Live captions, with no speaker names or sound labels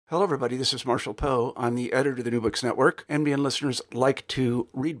Hello, everybody. This is Marshall Poe. I'm the editor of the New Books Network. NBN listeners like to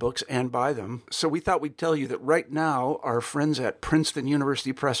read books and buy them. So we thought we'd tell you that right now, our friends at Princeton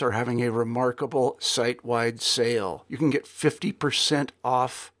University Press are having a remarkable site-wide sale. You can get 50%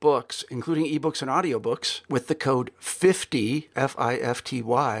 off books, including ebooks and audiobooks, with the code 50,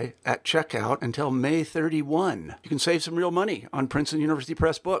 F-I-F-T-Y, at checkout until May 31. You can save some real money on Princeton University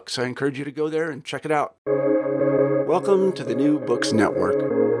Press books. I encourage you to go there and check it out. Welcome to the New Books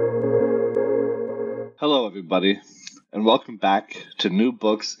Network. Hello, everybody, and welcome back to New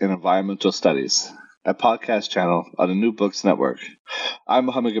Books in Environmental Studies, a podcast channel on the New Books Network. I'm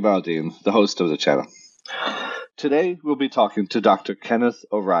Mohammed Gamaldeen, the host of the channel. Today, we'll be talking to Dr. Kenneth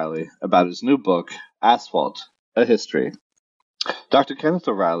O'Reilly about his new book, Asphalt, A History. Dr. Kenneth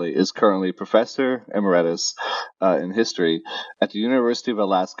O'Reilly is currently Professor Emeritus in History at the University of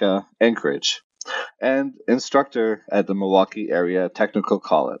Alaska, Anchorage, and instructor at the Milwaukee Area Technical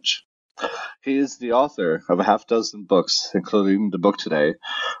College. He is the author of a half dozen books, including the book today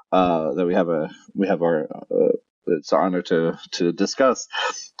that it's our honor to discuss,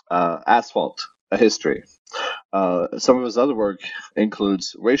 Asphalt, A History. Some of his other work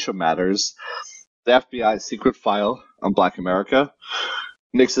includes Racial Matters, the FBI's Secret File on Black America,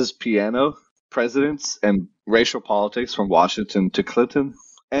 Nix's Piano, Presidents and Racial Politics from Washington to Clinton,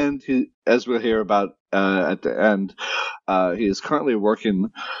 and he, as we'll hear about at the end, he is currently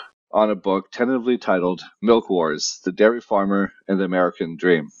working on a book tentatively titled Milk Wars, The Dairy Farmer and the American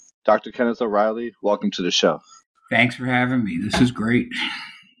Dream. Dr. Kenneth O'Reilly, welcome to the show. Thanks for having me. This is great.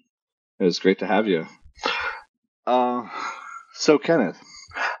 It's great to have you. So, Kenneth,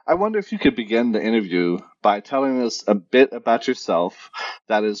 I wonder if you could begin the interview by telling us a bit about yourself,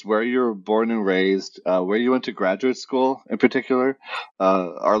 that is, where you were born and raised, where you went to graduate school in particular.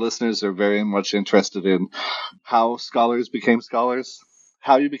 Our listeners are very much interested in how scholars became scholars,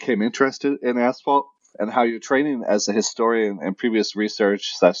 how you became interested in asphalt, and how your training as a historian and previous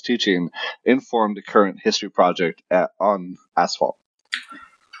research/teaching informed the current history project on asphalt.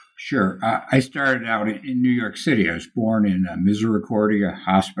 Sure. I started out in New York City. I was born in Misericordia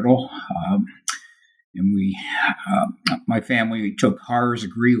Hospital, and my family took Horace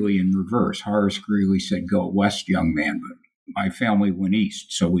Greeley in reverse. Horace Greeley said, "Go west, young man," but my family went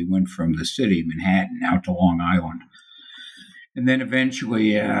east, so we went from the city, Manhattan, out to Long Island. And then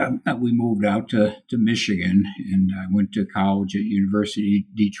eventually we moved out to Michigan, and I went to college at University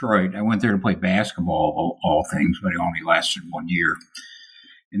of Detroit. I went there to play basketball, of all things, but it only lasted 1 year.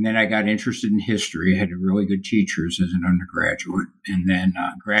 And then I got interested in history. I had really good teachers as an undergraduate. And then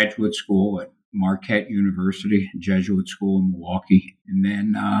graduate school at Marquette University, Jesuit school in Milwaukee. And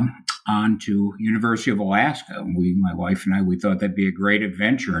then on to University of Alaska. My wife and I, we thought that'd be a great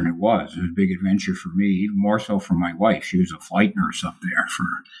adventure, and it was. It was a big adventure for me, even more so for my wife. She was a flight nurse up there for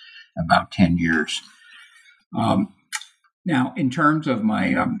about 10 years. Now, in terms of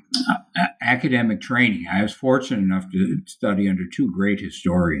my academic training, I was fortunate enough to study under two great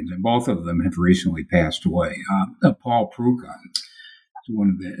historians, and both of them have recently passed away. Paul Pruka, one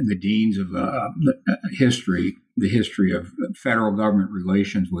of the deans of the history of federal government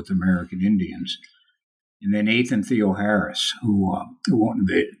relations with American Indians. And then Nathan Theoharis, who one of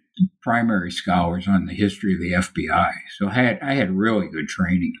the primary scholars on the history of the FBI. So I had really good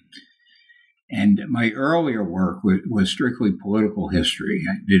training. And my earlier work was strictly political history.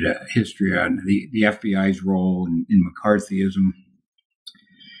 I did a history on the FBI's role in McCarthyism,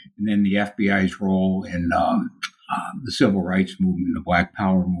 and then the FBI's role in the Civil Rights Movement, the Black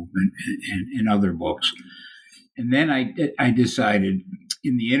Power Movement, and other books. And then I decided,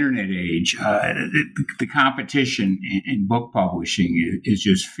 in the internet age, the competition in book publishing is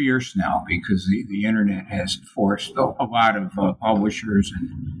just fierce now, because the internet has forced a lot of publishers and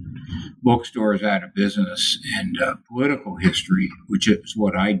bookstores out of business. And political history, which is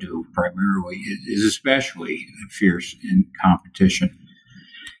what I do primarily, is especially fierce in competition.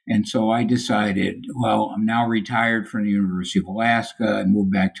 And so I decided, well, I'm now retired from the University of Alaska. I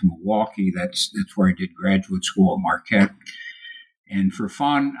moved back to Milwaukee. That's where I did graduate school at Marquette. And for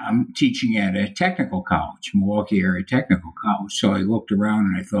fun, I'm teaching at a technical college, Milwaukee Area Technical College. So I looked around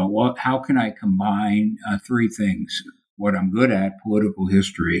and I thought, well, how can I combine three things? What I'm good at, political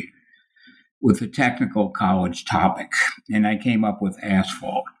history, with a technical college topic. And I came up with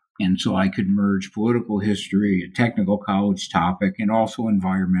asphalt. And so I could merge political history, a technical college topic, and also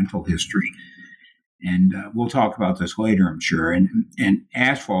environmental history. And we'll talk about this later, I'm sure. And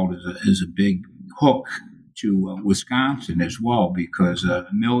asphalt is a big hook to Wisconsin as well, because 1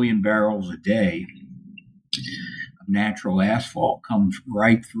 million barrels a day of natural asphalt comes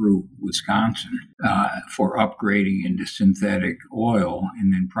right through Wisconsin for upgrading into synthetic oil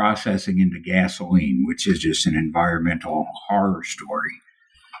and then processing into gasoline, which is just an environmental horror story.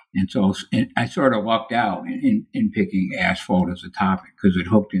 And so I sort of lucked out in picking asphalt as a topic because it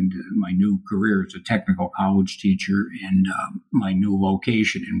hooked into my new career as a technical college teacher and my new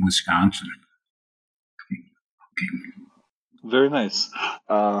location in Wisconsin. Okay. Very nice.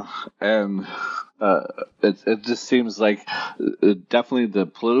 And it just seems like definitely the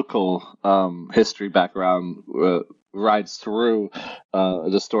political history background rides through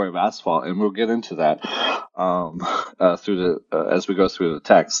the story of asphalt, and we'll get into that through as we go through the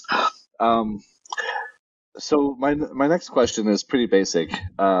text. So my next question is pretty basic.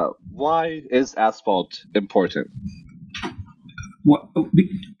 Why is asphalt important? Well,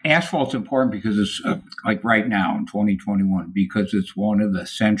 asphalt's important because it's like right now in 2021 because it's one of the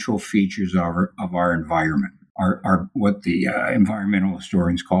central features of our environment. Our what the environmental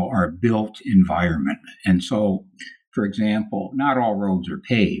historians call our built environment. And so, for example, not all roads are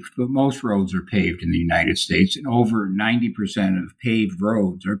paved, but most roads are paved in the United States, and over 90% of paved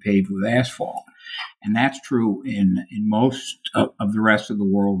roads are paved with asphalt. And that's true in most of the rest of the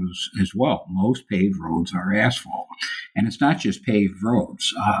world as well. Most paved roads are asphalt. And it's not just paved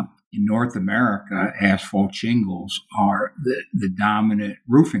roads. In North America, asphalt shingles are the dominant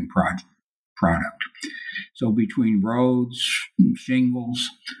roofing product. So between roads, shingles,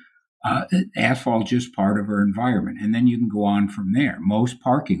 asphalt is just part of our environment. And then you can go on from there. Most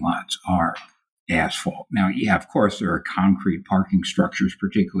parking lots are asphalt. Now, yeah, of course, there are concrete parking structures,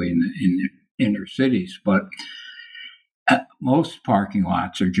 particularly in the inner cities, but most parking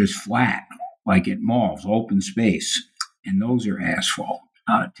lots are just flat, like at malls, open space, and those are asphalt.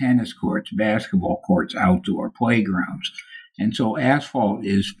 Tennis courts, basketball courts, outdoor playgrounds. And so asphalt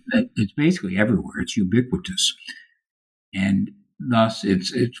it's basically everywhere. It's ubiquitous. And thus,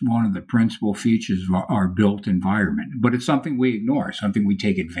 it's one of the principal features of our built environment. But it's something we ignore, something we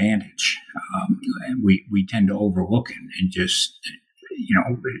take advantage. And we tend to overlook it and just,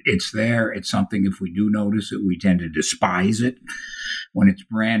 it's there. It's something, if we do notice it, we tend to despise it. When it's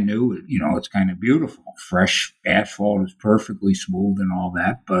brand new, it's kind of beautiful. Fresh asphalt is perfectly smooth and all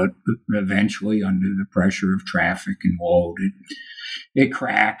that, but eventually under the pressure of traffic and load, it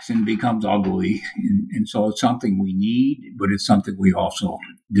cracks and becomes ugly. And so it's something we need, but it's something we also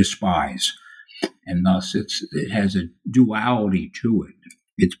despise. And thus it has a duality to it.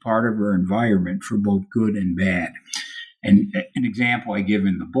 It's part of our environment for both good and bad. And an example I give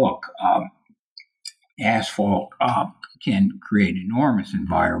in the book, asphalt can create enormous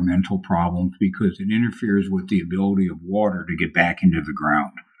environmental problems because it interferes with the ability of water to get back into the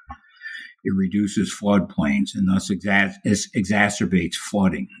ground. It reduces floodplains and thus exacerbates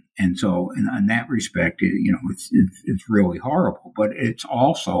flooding. And so in that respect, it's really horrible. But it's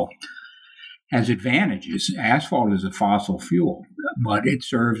also has advantages. Asphalt is a fossil fuel, but it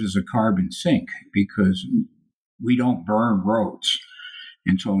serves as a carbon sink because we don't burn roads.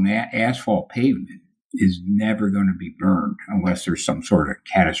 And so an asphalt pavement is never going to be burned unless there's some sort of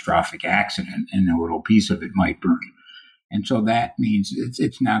catastrophic accident and a little piece of it might burn. And so that means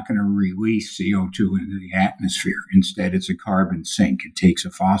it's not going to release CO2 into the atmosphere. Instead, it's a carbon sink. It takes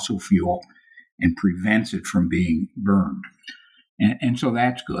a fossil fuel and prevents it from being burned. And so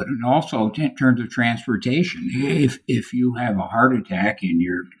that's good. And also, in terms of transportation, if you have a heart attack and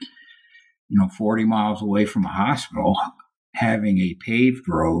you're 40 miles away from a hospital, having a paved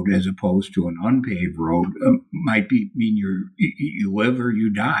road as opposed to an unpaved road might mean you live or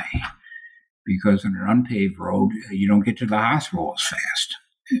you die. Because on an unpaved road, you don't get to the hospital as fast.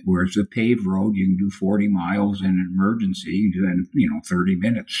 Whereas a paved road, you can do 40 miles in an emergency in 30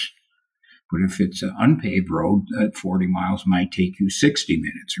 minutes. But if it's an unpaved road, 40 miles might take you 60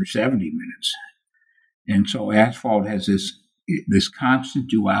 minutes or 70 minutes. And so asphalt has this constant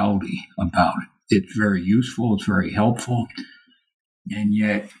duality about it. It's very useful, it's very helpful, and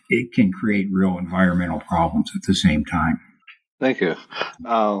yet it can create real environmental problems at the same time. Thank you.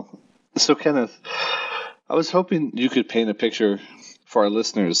 So, Kenneth, I was hoping you could paint a picture for our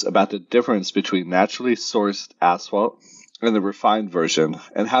listeners about the difference between naturally sourced asphalt and the refined version,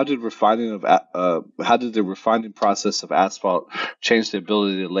 and how did the refining process of asphalt change the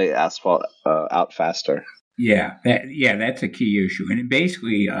ability to lay asphalt out faster? Yeah, that's a key issue. And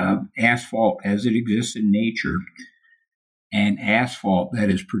basically, asphalt as it exists in nature and asphalt that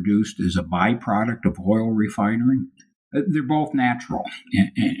is produced as a byproduct of oil refinery, they're both natural.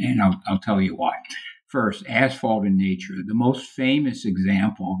 And I'll tell you why. First, asphalt in nature. The most famous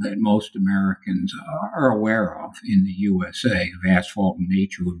example that most Americans are aware of in the USA of asphalt in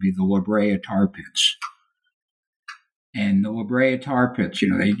nature would be the La Brea tar pits. And the La Brea tar pits,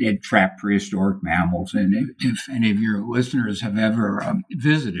 they did trap prehistoric mammals. And if any of your listeners have ever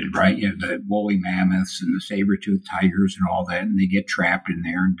visited, right, the woolly mammoths and the saber-toothed tigers and all that, and they get trapped in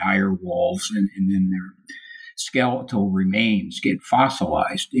there, and dire wolves, and then their skeletal remains get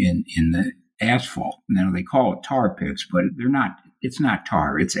fossilized in the asphalt. Now, they call it tar pits, but they're not. It's not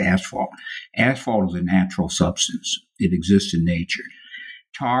tar, it's asphalt. Asphalt is a natural substance. It exists in nature.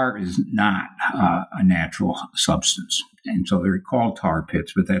 Tar is not a natural substance, and so they're called tar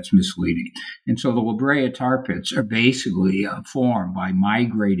pits, but that's misleading. And so the La Brea tar pits are basically formed by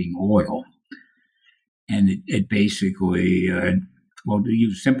migrating oil, and it basically, to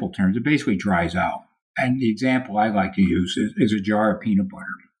use simple terms, it basically dries out. And the example I like to use is a jar of peanut butter.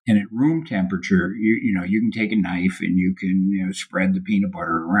 And at room temperature, you can take a knife and you can spread the peanut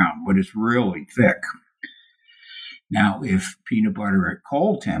butter around, but it's really thick. Now, if peanut butter at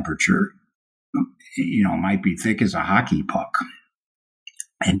cold temperature, might be thick as a hockey puck.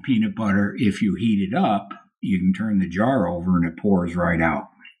 And peanut butter, if you heat it up, you can turn the jar over and it pours right out.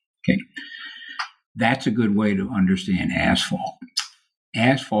 Okay. That's a good way to understand asphalt.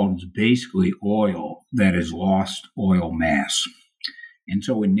 Asphalt is basically oil that has lost oil mass. And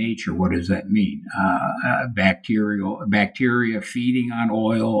so in nature, what does that mean? Bacteria feeding on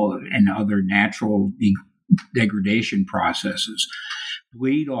oil and other natural degradation processes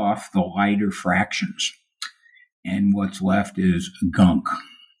bleed off the lighter fractions, and what's left is gunk.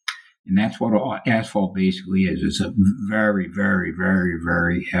 And that's what asphalt basically is. It's a very, very, very,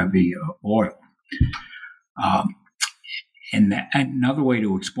 very heavy oil. And another way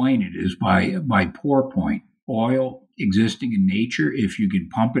to explain it is by pour point. Oil existing in nature, if you can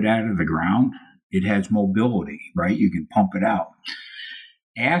pump it out of the ground, it has mobility, right? You can pump it out.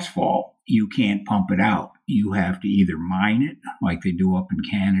 Asphalt, you can't pump it out. You have to either mine it, like they do up in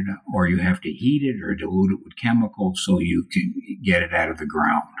Canada, or you have to heat it or dilute it with chemicals so you can get it out of the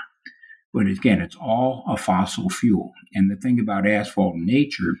ground. But again, it's all a fossil fuel. And the thing about asphalt in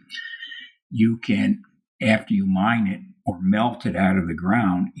nature, you can, after you mine it or melt it out of the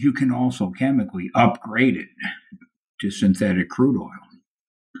ground, you can also chemically upgrade it to synthetic crude oil.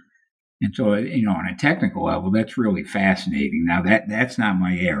 And so, on a technical level, that's really fascinating. Now, that's not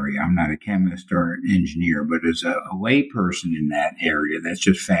my area. I'm not a chemist or an engineer, but as a layperson in that area, that's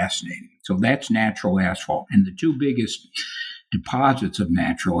just fascinating. So that's natural asphalt. And the two biggest deposits of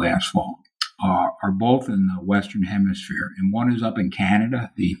natural asphalt are both in the Western Hemisphere. And one is up in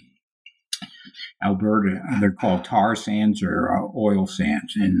Canada, the Alberta. They're called tar sands or oil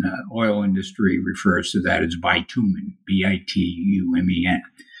sands. And the oil industry refers to that as bitumen, bitumen.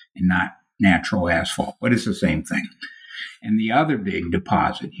 And not natural asphalt, but it's the same thing. And the other big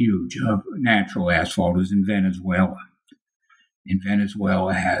deposit, huge, of natural asphalt is in Venezuela. And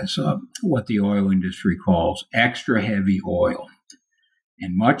Venezuela has what the oil industry calls extra heavy oil.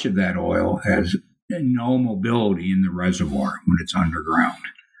 And much of that oil has no mobility in the reservoir when it's underground.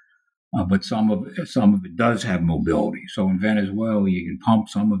 But some of it does have mobility. So in Venezuela, you can pump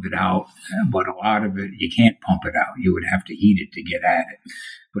some of it out, but a lot of it, you can't pump it out. You would have to heat it to get at it.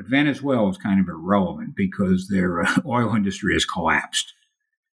 But Venezuela is kind of irrelevant because their oil industry has collapsed,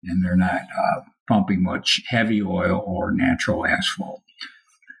 and they're not pumping much heavy oil or natural asphalt.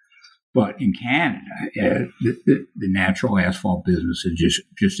 But in Canada, the natural asphalt business is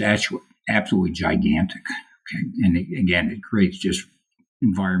just absolutely gigantic. Okay? And it creates just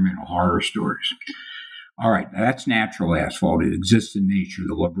environmental horror stories. All right, that's natural asphalt. It exists in nature.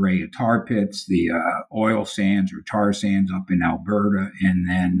 The La Brea tar pits, the oil sands or tar sands up in Alberta, and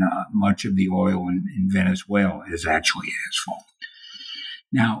then much of the oil in Venezuela is actually asphalt.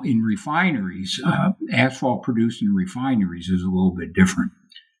 Now, in refineries, asphalt produced in refineries is a little bit different.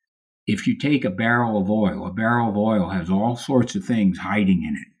 If you take a barrel of oil has all sorts of things hiding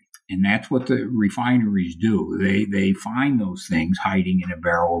in it. And that's what the refineries do. They find those things hiding in a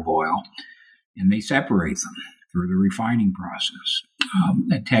barrel of oil, and they separate them through the refining process.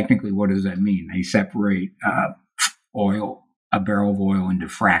 And technically, what does that mean? They separate a barrel of oil into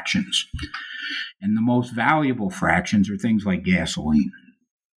fractions. And the most valuable fractions are things like gasoline.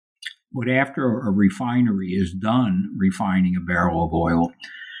 But after a refinery is done refining a barrel of oil,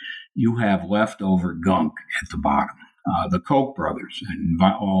 you have leftover gunk at the bottom. The Koch brothers, and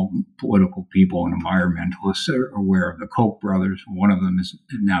all political people and environmentalists are aware of the Koch brothers. One of them is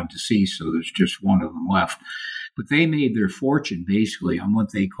now deceased, so there's just one of them left. But they made their fortune basically on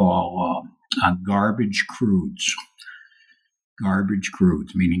what they call garbage crudes. Garbage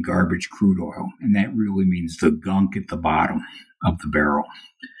crudes, meaning garbage crude oil. And that really means the gunk at the bottom of the barrel.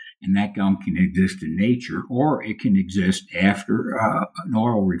 And that gunk can exist in nature, or it can exist after an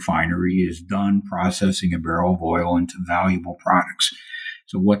oil refinery is done processing a barrel of oil into valuable products.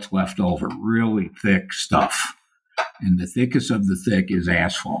 So what's left over? Really thick stuff. And the thickest of the thick is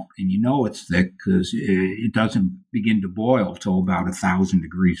asphalt. And you know it's thick because it doesn't begin to boil till about 1,000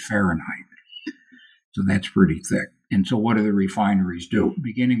 degrees Fahrenheit. So that's pretty thick. And so what do the refineries do?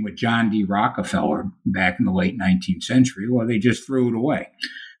 Beginning with John D. Rockefeller back in the late 19th century, well, they just threw it away.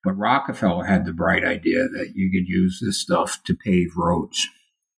 But Rockefeller had the bright idea that you could use this stuff to pave roads.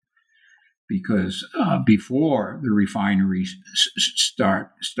 Because before the refineries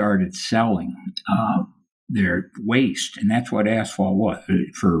started selling their waste, and that's what asphalt was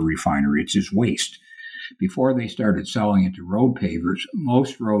for a refinery, it's just waste. Before they started selling it to road pavers,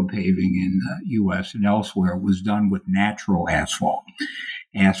 most road paving in the U.S. and elsewhere was done with natural asphalt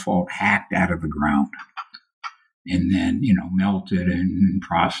hacked out of the ground. And then, melted and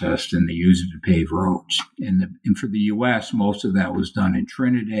processed, and they used it to pave roads. And for the U.S., most of that was done in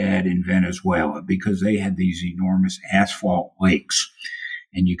Trinidad and Venezuela because they had these enormous asphalt lakes.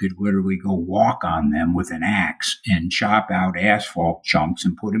 And you could literally go walk on them with an axe and chop out asphalt chunks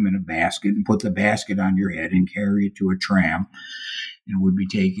and put them in a basket and put the basket on your head and carry it to a tram. And would be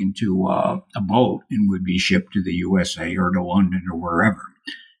taken to a boat and would be shipped to the USA or to London or wherever.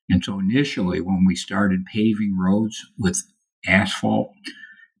 And so initially, when we started paving roads with asphalt,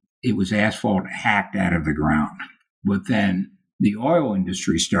 it was asphalt hacked out of the ground. But then the oil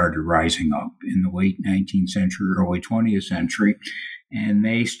industry started rising up in the late 19th century, early 20th century, and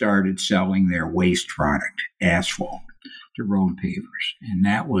they started selling their waste product, asphalt, to road pavers. And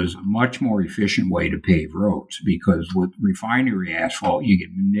that was a much more efficient way to pave roads because with refinery asphalt, you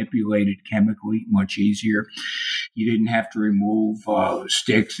could manipulate it chemically much easier. You didn't have to remove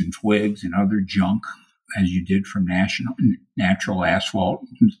sticks and twigs and other junk as you did from natural asphalt,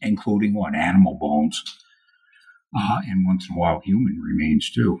 including animal bones, and once in a while human remains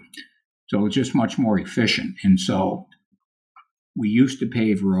too. So it's just much more efficient. And so we used to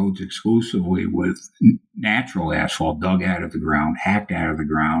pave roads exclusively with natural asphalt dug out of the ground, hacked out of the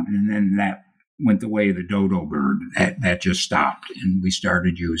ground, and then that went the way of the dodo bird. That just stopped, and we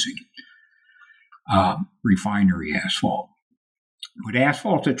started using refinery asphalt. But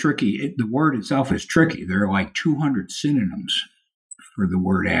asphalt's a tricky, the word itself is tricky. There are like 200 synonyms for the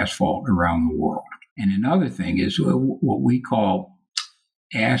word asphalt around the world. And another thing is what we call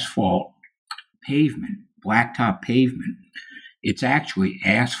asphalt pavement, blacktop pavement. It's actually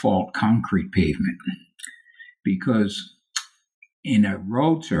asphalt concrete pavement because in a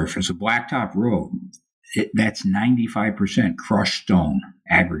road surface, a blacktop road, that's 95% crushed stone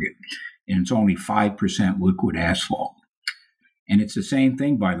aggregate, and it's only 5% liquid asphalt. And it's the same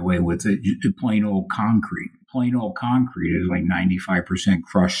thing, by the way, with the plain old concrete. Plain old concrete is like 95%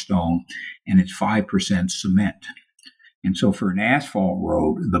 crushed stone, and it's 5% cement. And so for an asphalt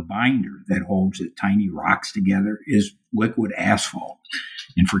road, the binder that holds the tiny rocks together is liquid asphalt.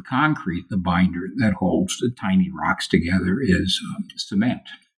 And for concrete, the binder that holds the tiny rocks together is cement.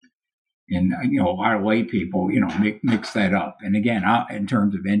 And, a lot of lay people, mix that up. And again, in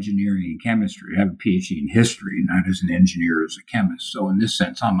terms of engineering and chemistry, I have a PhD in history, not as an engineer, as a chemist. So in this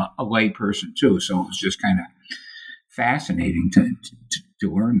sense, I'm a lay person too. So it's just kind of fascinating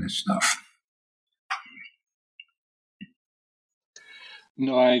to learn this stuff.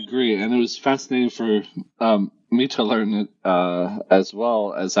 No, I agree. And it was fascinating for me to learn it as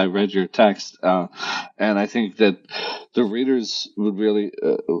well as I read your text. And I think that the readers would really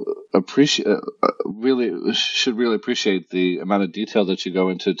should really appreciate the amount of detail that you go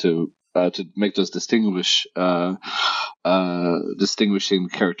into to make those distinguishing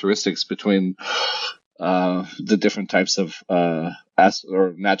characteristics between the different types of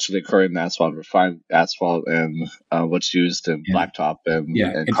or naturally occurring asphalt, refined asphalt, and what's used in blacktop and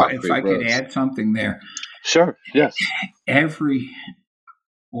concrete if I roads. could add something there. Sure, yes. Every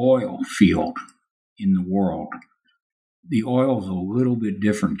oil field in the world, the oil is a little bit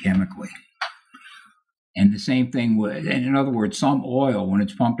different chemically. And the same thing with, and in other words, some oil, when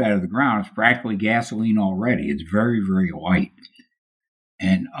it's pumped out of the ground, it's practically gasoline already. It's very, very light.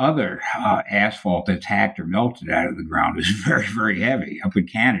 And other asphalt that's hacked or melted out of the ground is very, very heavy. Up in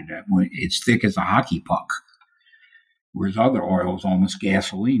Canada, it's thick as a hockey puck. Whereas other oil is almost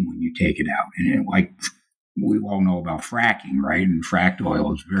gasoline when you take it out. And like we all know about fracking, right? And fracked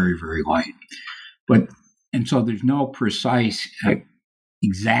oil is very, very light. And so there's no precise,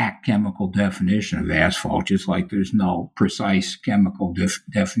 exact chemical definition of asphalt, just like there's no precise chemical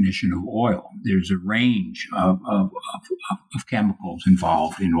definition of oil. There's a range of chemicals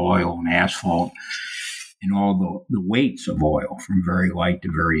involved in oil and asphalt. and all the weights of oil from very light to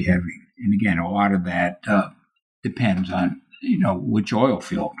very heavy. And again, a lot of that depends on which oil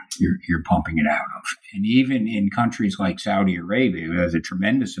field you're pumping it out of. And even in countries like Saudi Arabia, where there's a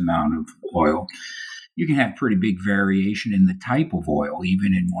tremendous amount of oil, you can have pretty big variation in the type of oil,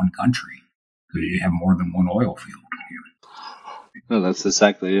 even in one country, because you have more than one oil field. No, that's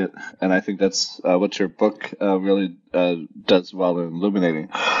exactly it. And I think that's what your book really does well in illuminating.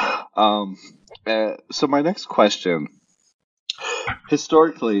 So my next question,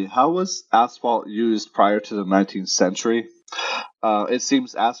 historically, how was asphalt used prior to the 19th century? It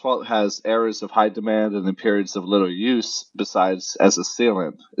seems asphalt has eras of high demand and then periods of little use besides as a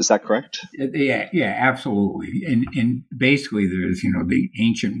sealant. Is that correct? Yeah, absolutely. And basically there's, the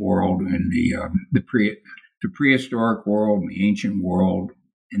ancient world and the prehistoric world and the ancient world,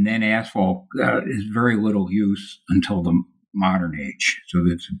 and then asphalt is very little use until the modern age. So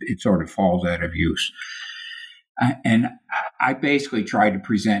it sort of falls out of use. And I basically tried to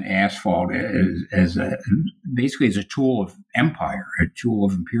present asphalt as a tool of empire, a tool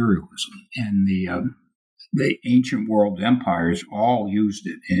of imperialism. And the ancient world empires all used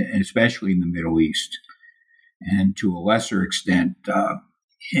it, especially in the Middle East. And to a lesser extent,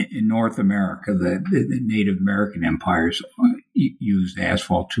 in North America, the Native American empires used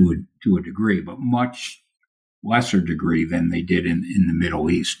asphalt to a degree, but much lesser degree than they did in the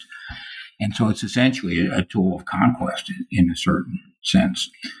Middle East. And so it's essentially a tool of conquest in a certain sense.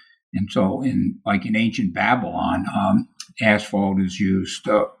 And so in ancient Babylon, asphalt is used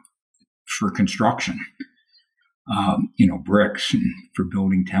for construction, bricks, and for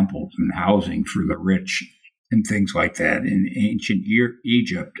building temples and housing for the rich and things like that. In ancient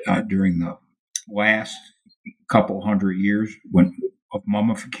Egypt, during the last couple hundred years of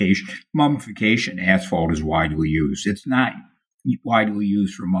mummification, asphalt is widely used. It's not widely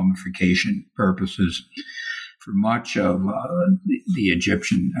used for mummification purposes for much of the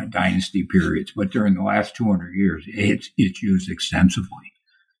Egyptian dynasty periods, but during the last 200 years, it's used extensively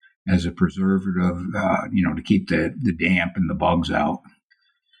as a preservative, to keep the damp and the bugs out,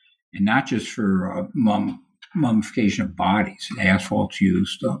 and not just for mummification of bodies. Asphalt's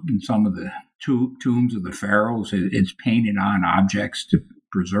used in some of the tombs of the pharaohs. It's painted on objects to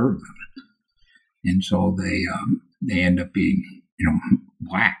preserve them, and so they end up being,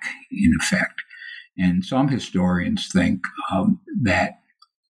 black in effect. And some historians think that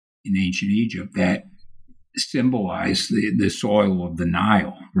in ancient Egypt that symbolized the soil of the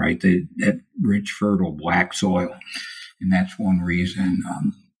Nile, right? That rich, fertile, black soil. And that's one reason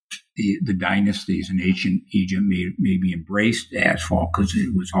the dynasties in ancient Egypt maybe embraced asphalt, because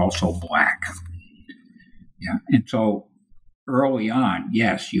it was also black. Yeah. And so early on,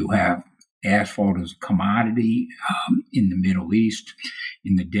 yes, you have asphalt as a commodity in the Middle East,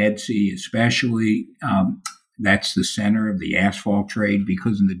 in the Dead Sea especially. That's the center of the asphalt trade,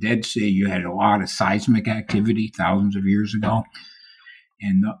 because in the Dead Sea you had a lot of seismic activity thousands of years ago,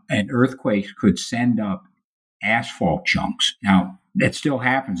 and earthquakes could send up asphalt chunks. Now, that still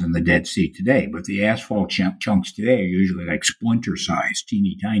happens in the Dead Sea today, but the asphalt chunks today are usually like splinter size,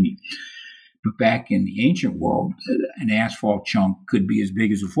 teeny tiny. But back in the ancient world, an asphalt chunk could be as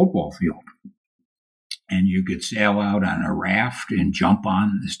big as a football field. And you could sail out on a raft and jump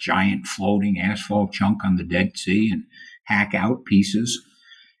on this giant floating asphalt chunk on the Dead Sea and hack out pieces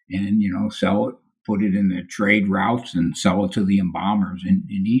and, sell it, put it in the trade routes and sell it to the embalmers in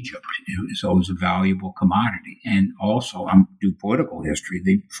Egypt. So it was a valuable commodity. And also, due political history,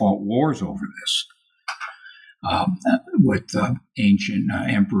 they fought wars over this. With ancient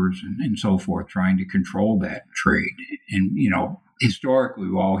emperors and so forth trying to control that trade. And, historically,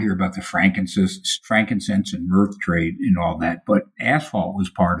 we all hear about the frankincense and myrrh trade and all that, but asphalt was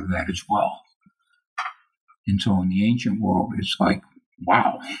part of that as well. And so in the ancient world, it's like,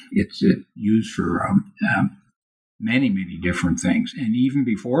 wow, it's used for many, many different things. And even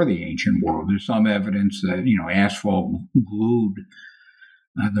before the ancient world, there's some evidence that, asphalt glued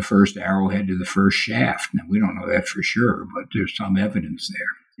the first arrowhead to the first shaft. Now, we don't know that for sure, but there's some evidence there.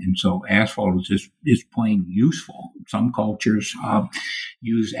 And so asphalt is plain useful. Some cultures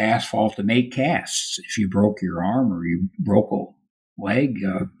use asphalt to make casts. If you broke your arm or you broke a leg,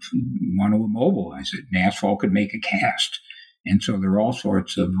 you want to immobilize it, and asphalt could make a cast. And so there are all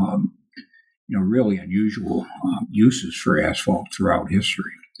sorts of really unusual uses for asphalt throughout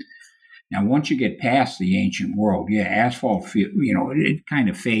history. Now, once you get past the ancient world, asphalt, it kind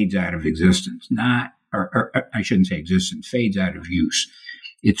of fades out of existence. Or I shouldn't say existence, fades out of use.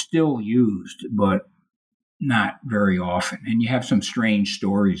 It's still used, but not very often. And you have some strange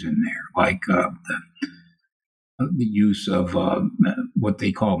stories in there, like the use of what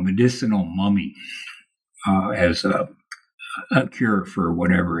they call medicinal mummy as a cure for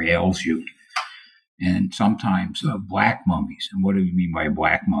whatever ails you. And sometimes black mummies. And what do you mean by a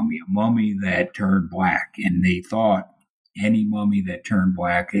black mummy? A mummy that turned black. And they thought any mummy that turned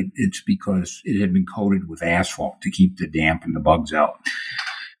black, it's because it had been coated with asphalt to keep the damp and the bugs out.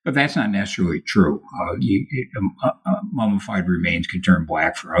 But that's not necessarily true. Mummified remains can turn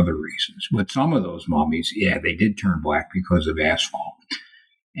black for other reasons. But some of those mummies, they did turn black because of asphalt.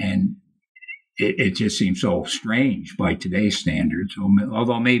 And it just seems so strange by today's standards,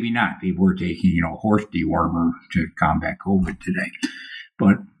 although maybe not. People were taking, horse dewormer to combat COVID today.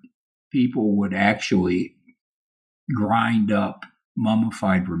 But people would actually grind up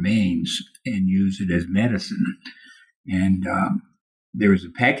mummified remains and use it as medicine. And there is a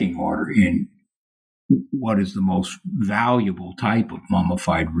pecking order in what is the most valuable type of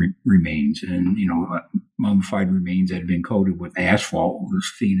mummified remains. And, mummified remains that had been coated with asphalt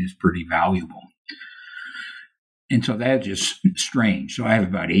was seen as pretty valuable. And so that's just strange. So I have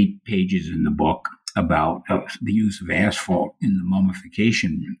about 8 pages in the book about the use of asphalt in the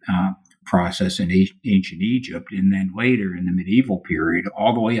mummification process in ancient Egypt. And then later in the medieval period,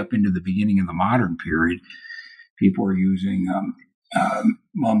 all the way up into the beginning of the modern period, people were using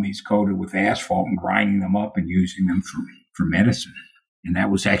mummies coated with asphalt and grinding them up and using them for medicine. And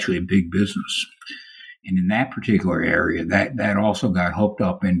that was actually a big business. And in that particular area, that also got hooked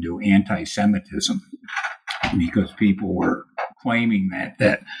up into anti-Semitism, because people were claiming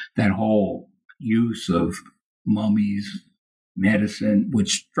that whole use of mummies, medicine,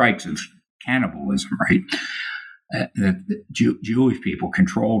 which strikes as cannibalism, right? That Jewish people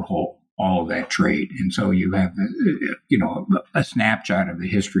controlled all of that trade. And so you have, a snapshot of the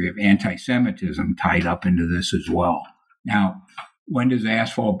history of anti-Semitism tied up into this as well. Now, when does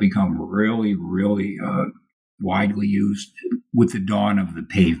asphalt become really, really widely used? With the dawn of the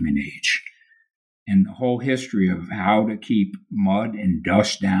pavement age. And the whole history of how to keep mud and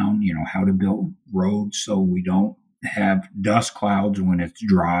dust down, how to build roads so we don't have dust clouds when it's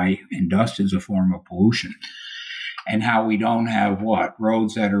dry, and dust is a form of pollution. And how we don't have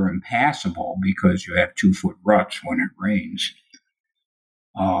roads that are impassable because you have 2-foot ruts when it rains,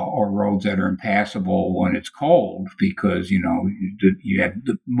 or roads that are impassable when it's cold because, you have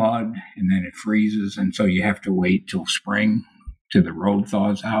the mud and then it freezes. And so you have to wait till spring till the road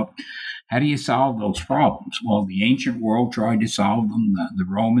thaws out. How do you solve those problems? Well, the ancient world tried to solve them. The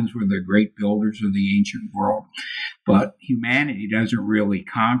Romans were the great builders of the ancient world. But humanity doesn't really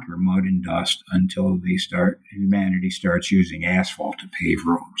conquer mud and dust until humanity starts using asphalt to pave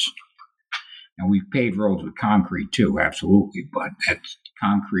roads. Now, we've paved roads with concrete too, absolutely, but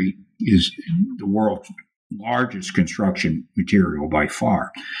concrete is the world's largest construction material by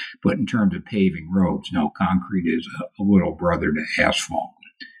far. But in terms of paving roads, no, concrete is a little brother to asphalt.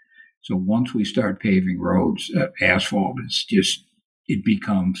 So once we start paving roads, asphalt it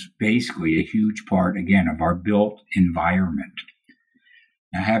becomes basically a huge part, again, of our built environment.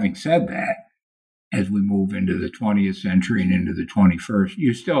 Now, having said that, as we move into the 20th century and into the 21st,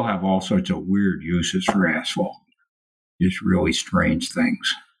 you still have all sorts of weird uses for asphalt. Just really strange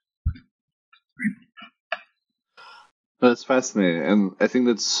things. That's fascinating. And I think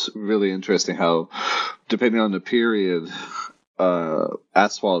that's really interesting how, depending on the period,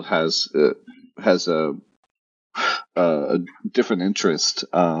 asphalt has a different interest,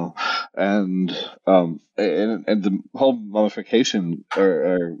 and the whole mummification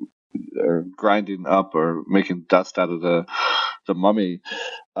or grinding up or making dust out of the mummy,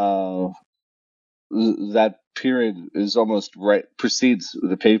 that period is almost precedes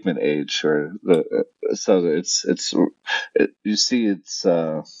the pavement age, you see it's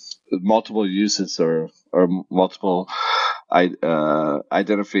multiple uses or multiple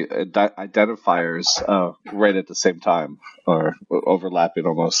identifiers right at the same time, or overlapping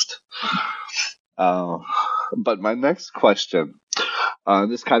almost. But my next question,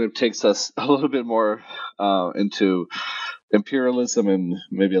 this kind of takes us a little bit more into imperialism and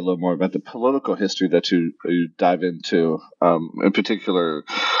maybe a little more about the political history that you dive into, in particular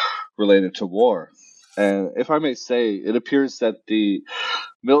related to war. And if I may say, it appears that the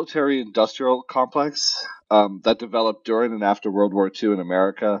military-industrial complex that developed during and after World War II in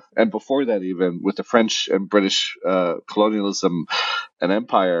America, and before that even, with the French and British colonialism and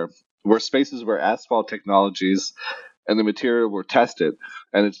empire, were spaces where asphalt technologies and the material were tested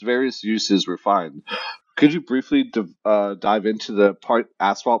and its various uses refined. Could you briefly dive into the part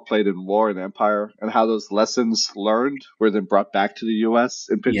asphalt played in war and empire, and how those lessons learned were then brought back to the U.S.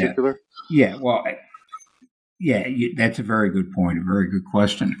 in particular? Yeah, well, that's a very good point, a very good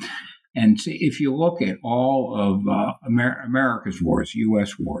question. And see, if you look at all of America's wars,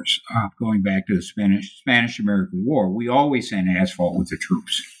 U.S. wars, going back to the Spanish-American War, we always sent asphalt with the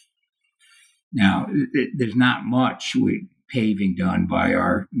troops. Now, there's not much paving done by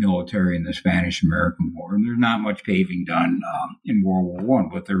our military in the Spanish-American War, and there's not much paving done in World War I,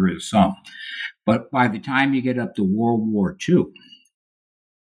 but there is some. But by the time you get up to World War II,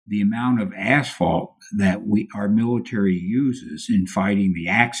 the amount of asphalt that our military uses in fighting the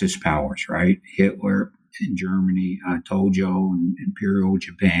Axis powers, right? Hitler in Germany, Tojo in Imperial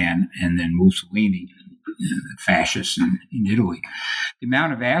Japan, and then Mussolini, the fascists in Italy. The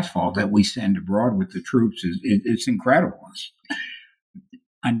amount of asphalt that we send abroad with the troops it's incredible.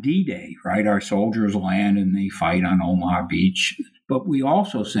 On D-Day, right, our soldiers land and they fight on Omaha Beach, but we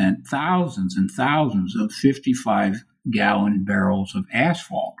also sent thousands and thousands of 55-gallon barrels of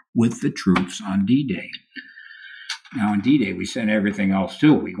asphalt with the troops on D-Day. Now, on D-Day, we sent everything else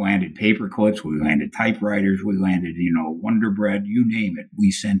too. We landed paper clips, we landed typewriters, we landed, Wonder Bread, you name it,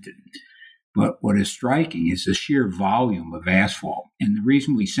 we sent it. But what is striking is the sheer volume of asphalt. And the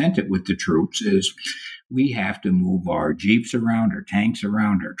reason we sent it with the troops is we have to move our Jeeps around, our tanks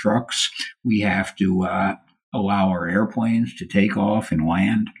around, our trucks. We have to allow our airplanes to take off and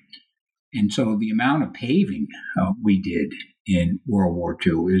land. And so the amount of paving we did in World War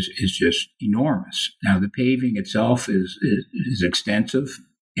II is just enormous. Now, the paving itself is extensive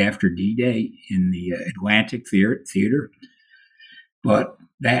after D-Day in the Atlantic Theater, but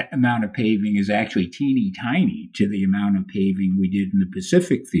that amount of paving is actually teeny tiny to the amount of paving we did in the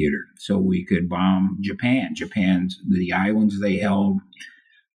Pacific Theater. So we could bomb Japan. The islands they held.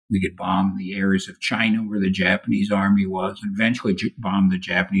 We could bomb the areas of China where the Japanese army was, and eventually bomb the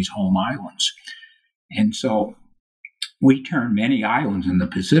Japanese home islands. And so we turned many islands in the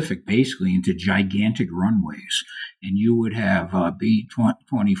Pacific basically into gigantic runways. And you would have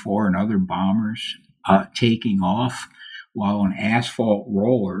B-24 and other bombers taking off while an asphalt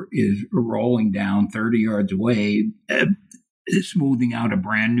roller is rolling down 30 yards away, smoothing out a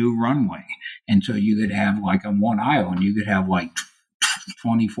brand new runway. And so you could have, like, on one island, you could have like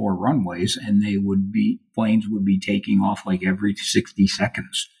 24 runways, and planes would be taking off like every 60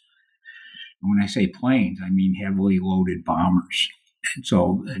 seconds. And when I say planes, I mean heavily loaded bombers. And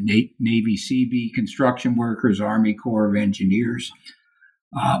so Navy Seabee construction workers, Army Corps of Engineers.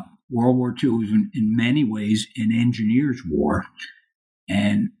 World War II was in many ways an engineers' war.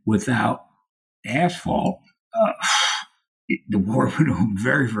 And without asphalt, the war would have been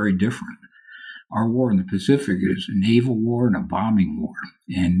very, very different. Our war in the Pacific is a naval war and a bombing war.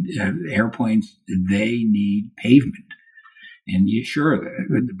 And airplanes, they need pavement. And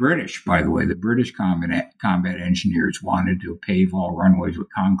the British, by the way, the British combat engineers wanted to pave all runways with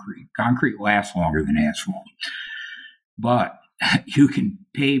concrete. Concrete lasts longer than asphalt. But you can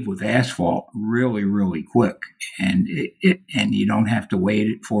pave with asphalt really, really quick. And you don't have to wait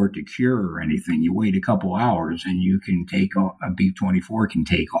for it to cure or anything. You wait a couple hours and you can a B-24 can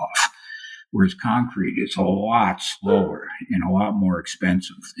take off. Whereas concrete is a lot slower and a lot more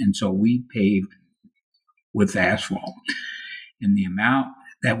expensive. And so we paved with asphalt. And the amount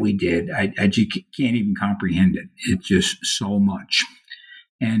that we did, I just can't even comprehend it. It's just so much.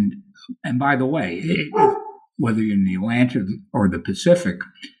 And by the way, whether you're in the Atlantic or the Pacific,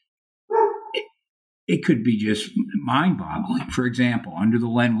 it could be just mind-boggling. For example, under the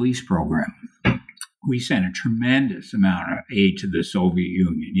Lend-Lease program, we sent a tremendous amount of aid to the Soviet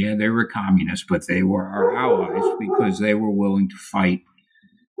Union. Yeah, they were communists, but they were our allies because they were willing to fight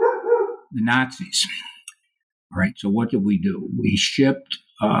the Nazis. All right, so what did we do? We shipped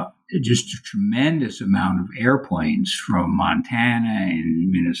just a tremendous amount of airplanes from Montana and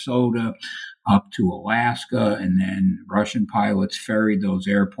Minnesota up to Alaska, and then Russian pilots ferried those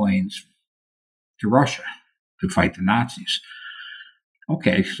airplanes to Russia to fight the Nazis.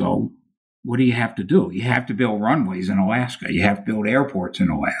 Okay, so what do you have to do? You have to build runways in Alaska. You have to build airports in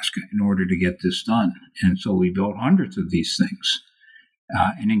Alaska in order to get this done. And so we built hundreds of these things.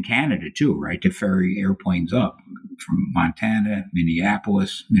 And in Canada, too, right, to ferry airplanes up from Montana,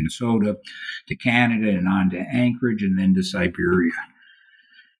 Minneapolis, Minnesota, to Canada, and on to Anchorage, and then to Siberia.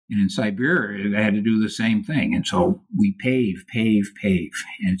 And in Siberia, they had to do the same thing. And so we pave,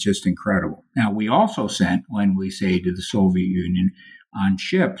 and it's just incredible. Now, we also sent Lend-Lease aid to the Soviet Union on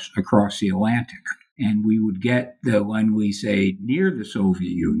ships across the Atlantic. And we would get the Lend-Lease aid near the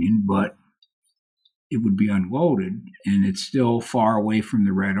Soviet Union, but it would be unloaded, and it's still far away from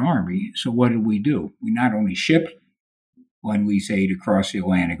the Red Army. So what did we do? We not only shipped Lend-Lease aid across the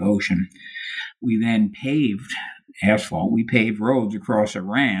Atlantic Ocean, we then paved asphalt. We paved roads across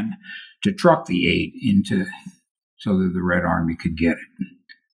Iran to truck the aid so that the Red Army could get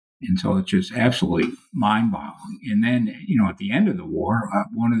it. And so it's just absolutely mind-boggling. And then, at the end of the war,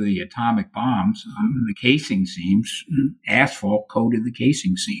 one of the atomic bombs, the casing seams, asphalt coated the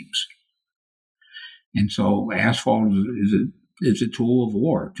casing seams. And so asphalt is a tool of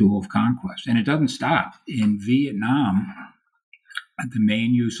war, a tool of conquest. And it doesn't stop. In Vietnam, the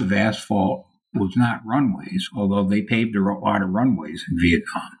main use of asphalt was not runways, although they paved a lot of runways in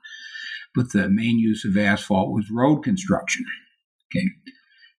Vietnam. But the main use of asphalt was road construction. Okay.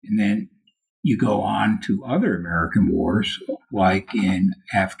 And then you go on to other American wars, like in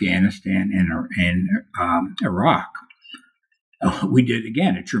Afghanistan and Iraq. We did,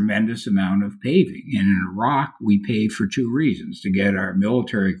 again, a tremendous amount of paving. And in Iraq, we paved for two reasons: to get our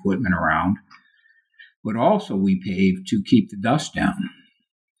military equipment around, but also we paved to keep the dust down,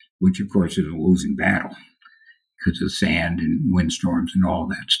 which, of course, is a losing battle because of sand and windstorms and all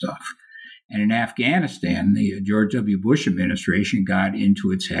that stuff. And in Afghanistan, the George W. Bush administration got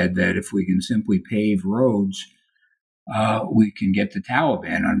into its head that if we can simply pave roads, we can get the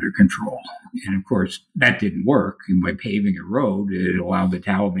Taliban under control. And of course, that didn't work. And by paving a road, it allowed the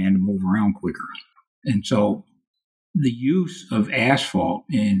Taliban to move around quicker. And so the use of asphalt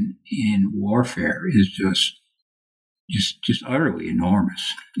in warfare is just utterly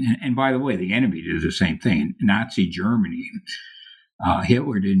enormous. And by the way, the enemy did the same thing. Nazi Germany,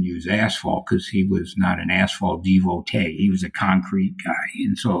 Hitler didn't use asphalt because he was not an asphalt devotee. He was a concrete guy.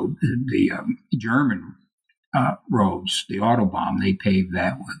 And so the German roads, the Autobahn, they paved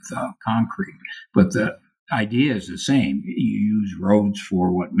that with concrete. But the idea is the same. You use roads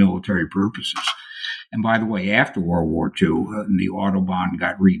for what military purposes. And by the way, after World War II, the Autobahn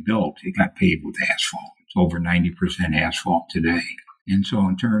got rebuilt. It got paved with asphalt. It's over 90% asphalt today. And so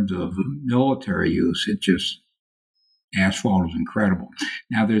in terms of military use, asphalt is incredible.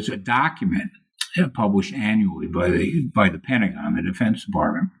 Now, there's a document published annually by the Pentagon, the Defense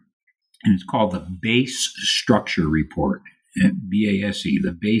Department, and it's called the Base Structure Report, BASE,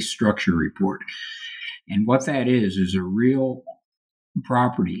 the Base Structure Report. And what that is a real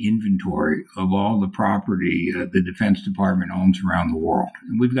property inventory of all the property the Defense Department owns around the world.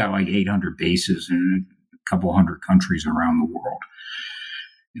 And we've got like 800 bases in a couple hundred countries around the world.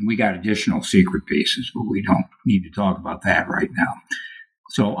 And we got additional secret bases, but we don't need to talk about that right now.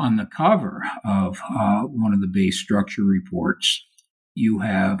 So on the cover of one of the base structure reports, you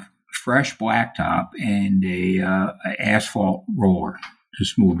have fresh blacktop and a asphalt roller to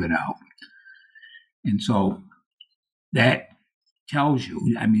smooth it out. And so that tells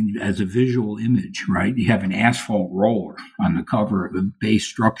you, as a visual image, right? You have an asphalt roller on the cover of the base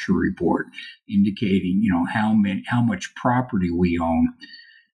structure report indicating, how much property we own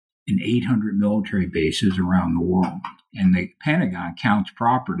in 800 military bases around the world. And the Pentagon counts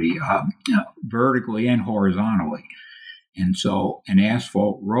property vertically and horizontally. And so an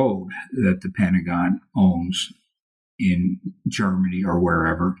asphalt road that the Pentagon owns in Germany or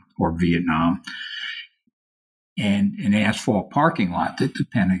wherever, or Vietnam, and an asphalt parking lot that the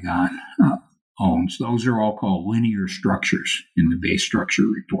Pentagon owns, those are all called linear structures in the base structure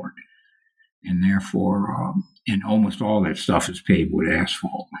report. And therefore, and almost all that stuff is paved with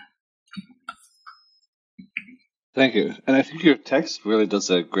asphalt. Thank you. And I think your text really does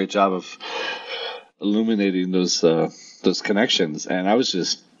a great job of illuminating those connections. And I was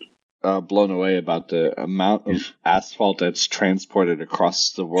just blown away about the amount of asphalt that's transported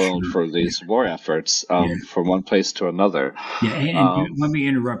across the world for these war efforts from one place to another. Yeah, and let me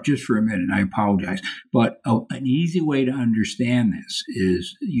interrupt just for a minute. I apologize. But an easy way to understand this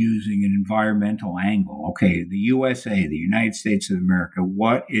is using an environmental angle. Okay, the USA, the United States of America,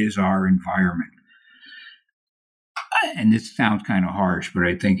 what is our environment? And this sounds kind of harsh, but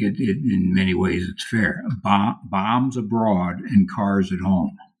I think it in many ways it's fair. Bombs abroad and cars at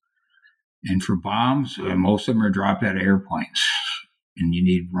home. And for bombs, most of them are dropped out of airplanes, and you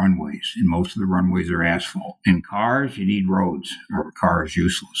need runways, and most of the runways are asphalt. In cars, you need roads, or a car is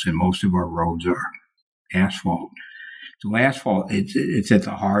useless, and most of our roads are asphalt. So asphalt, it's at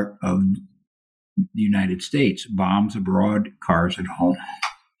the heart of the United States. Bombs abroad, cars at home.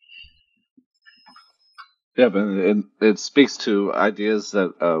 Yeah, but it speaks to ideas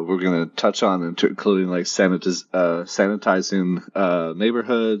that we're going to touch on, including like sanitizing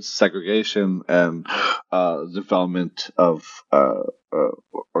neighborhoods, segregation, and development of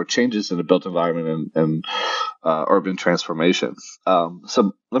or changes in the built environment and urban transformation.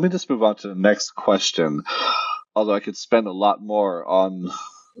 So let me just move on to the next question, although I could spend a lot more on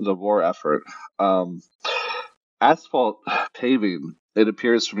the war effort. Asphalt paving, it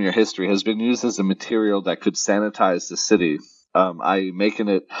appears from your history, has been used as a material that could sanitize the city, making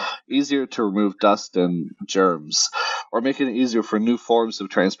it easier to remove dust and germs. or making it easier for new forms of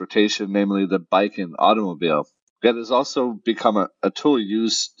transportation, namely the bike and automobile. Yet it has also become a tool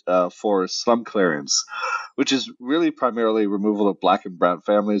used for slum clearance, which is really primarily removal of black and brown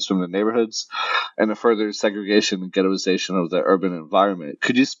families from the neighborhoods and a further segregation and ghettoization of the urban environment.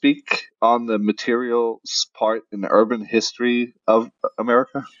 Could you speak on the materials part in the urban history of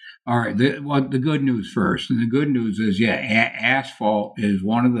America? All right. The good news first. And the good news is, asphalt is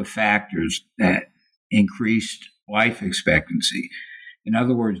one of the factors that increased life expectancy. In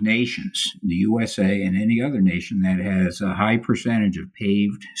other words, nations, the USA and any other nation that has a high percentage of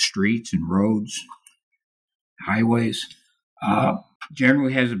paved streets and roads, highways,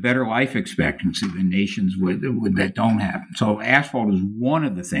 generally has a better life expectancy than nations with that don't have it. So asphalt is one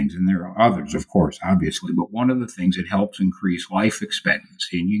of the things, and there are others, of course, obviously, but one of the things that helps increase life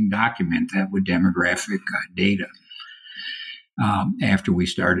expectancy, and you can document that with demographic data. After we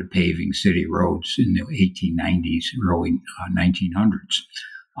started paving city roads in the 1890s, early 1900s.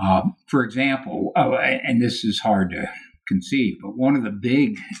 For example, and this is hard to conceive, but one of the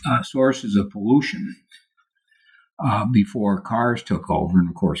big sources of pollution before cars took over, and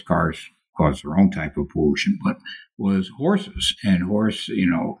of course cars cause their own type of pollution, but was horses and horse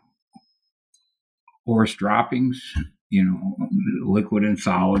droppings, liquid and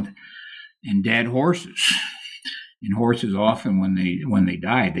solid, and dead horses. And horses often, when they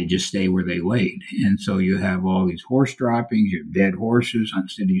died, they just stay where they laid. And so you have all these horse droppings, you have dead horses on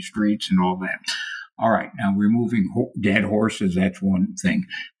city streets and all that. All right, now removing dead horses, that's one thing.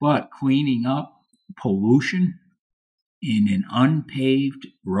 But cleaning up pollution in an unpaved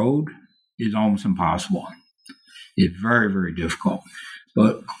road is almost impossible. It's very, very difficult.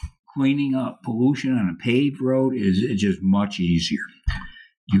 But cleaning up pollution on a paved road is just much easier.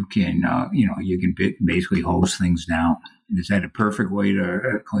 You can, you can basically hose things down. Is that a perfect way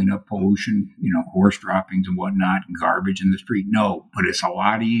to clean up pollution? Horse droppings and whatnot, and garbage in the street? No, but it's a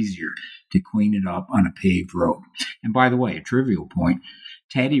lot easier to clean it up on a paved road. And by the way, a trivial point: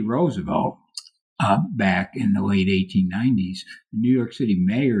 Teddy Roosevelt, back in the late 1890s, the New York City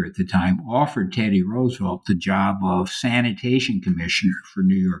mayor at the time offered Teddy Roosevelt the job of sanitation commissioner for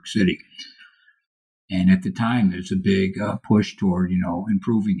New York City. And at the time, there's a big push toward,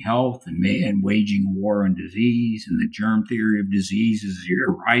 improving health and waging war on disease, and the germ theory of disease is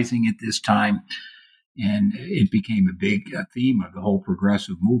rising at this time. And it became a big theme of the whole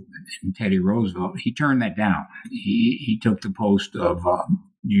progressive movement. And Teddy Roosevelt, he turned that down. He took the post of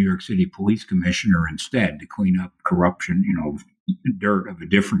New York City police commissioner instead to clean up corruption, dirt of a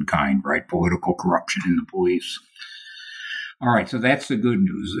different kind, right? Political corruption in the police. All right, so that's the good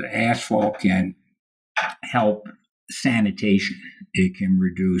news. Asphalt can help sanitation. It can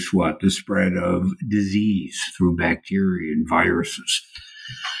reduce the spread of disease through bacteria and viruses.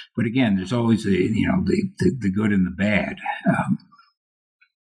 But again, there's always the good and the bad.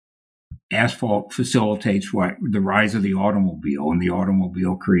 Asphalt facilitates the rise of the automobile, and the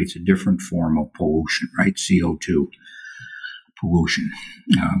automobile creates a different form of pollution, right? CO2 pollution,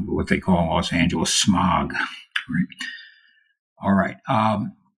 what they call in Los Angeles smog. Right? All right.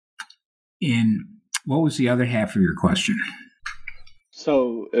 What was the other half of your question?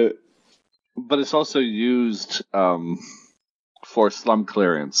 So, but it's also used for slum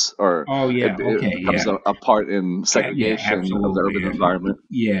clearance, or it becomes a part in segregation of the urban environment.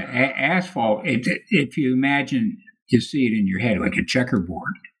 Yeah, asphalt, if you imagine, you see it in your head like a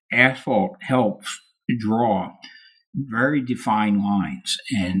checkerboard. Asphalt helps draw very defined lines,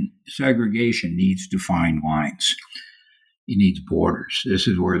 and segregation needs defined lines. It needs borders. This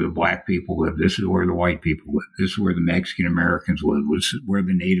is where the black people live. This is where the white people live. This is where the Mexican Americans live. This is where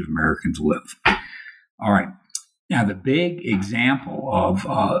the Native Americans live. All right. Now, the big example of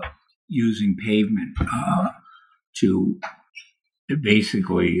using pavement to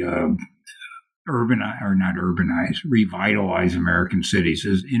basically revitalize American cities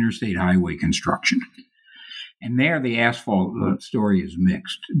is interstate highway construction. And there, the asphalt story is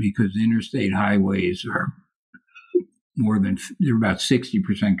mixed, because interstate highways are they're about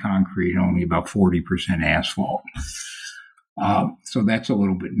 60% concrete, only about 40% asphalt. So that's a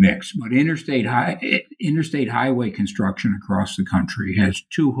little bit mixed. But interstate highway construction across the country has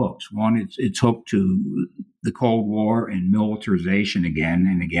two hooks. One, it's hooked to the Cold War and militarization again.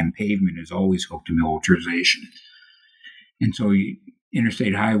 And again, pavement is always hooked to militarization. And so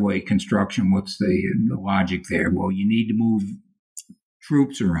interstate highway construction, what's the logic there? Well, you need to move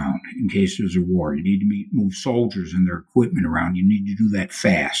troops around in case there's a war. You need to move soldiers and their equipment around. You need to do that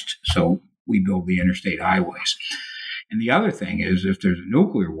fast. So we build the interstate highways. And the other thing is, if there's a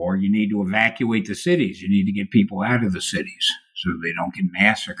nuclear war, you need to evacuate the cities. You need to get people out of the cities. so they don't get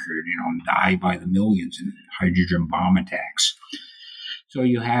massacred, and die by the millions in hydrogen bomb attacks. So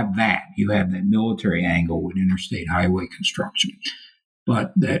you have that military angle with interstate highway construction.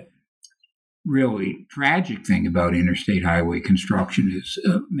 But that really tragic thing about interstate highway construction is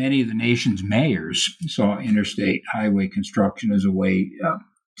many of the nation's mayors saw interstate highway construction as a way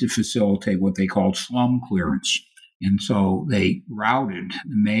to facilitate what they called slum clearance. And so the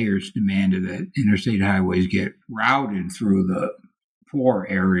mayors demanded that interstate highways get routed through the poor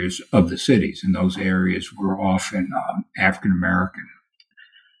areas of the cities. And those areas were often African American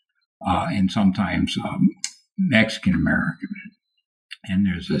and sometimes Mexican American. And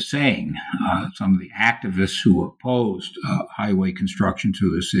there's a saying, some of the activists who opposed highway construction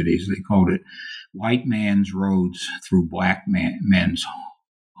through the cities, they called it white man's roads through black men's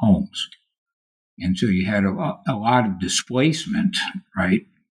homes. And so you had a lot of displacement, right?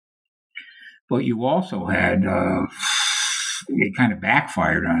 But you also had, it kind of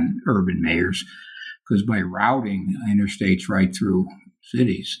backfired on urban mayors, because by routing interstates right through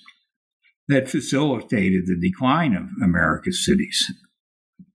cities, that facilitated the decline of America's cities.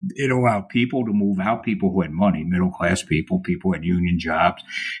 It allowed people to move out, people who had money, middle-class people who had union jobs.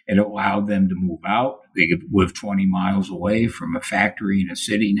 It allowed them to move out. They could live 20 miles away from a factory in a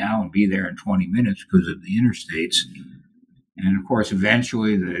city now and be there in 20 minutes because of the interstates. And, of course,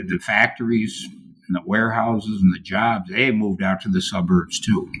 eventually the factories and the warehouses and the jobs, they moved out to the suburbs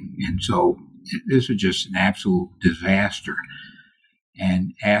too. And so this was just an absolute disaster.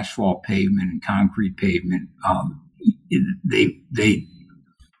 And asphalt pavement and concrete pavement,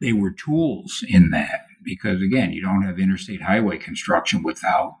 they were tools in that, because, again, you don't have interstate highway construction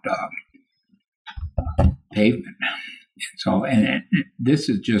without pavement. And this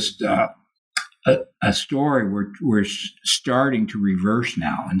is just a story we're starting to reverse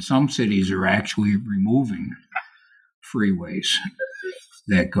now. And some cities are actually removing freeways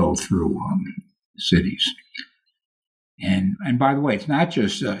that go through cities. And by the way, it's not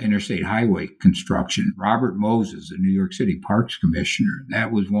just interstate highway construction. Robert Moses, the New York City Parks Commissioner,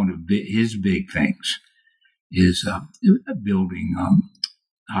 that was one of his big things, is building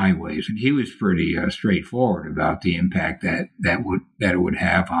highways. And he was pretty straightforward about the impact that it would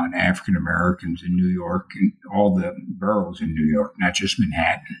have on African Americans in New York and all the boroughs in New York, not just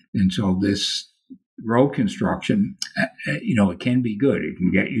Manhattan. And so this road construction, it can be good. It can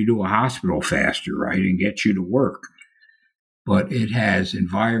get you to a hospital faster, right, and get you to work. But it has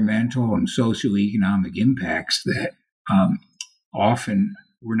environmental and socioeconomic impacts that often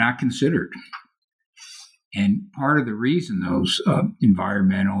were not considered. And part of the reason those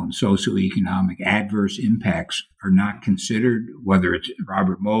environmental and socioeconomic adverse impacts are not considered, whether it's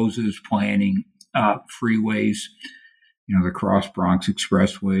Robert Moses planning freeways, the Cross Bronx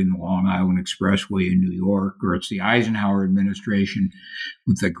Expressway and the Long Island Expressway in New York, or it's the Eisenhower administration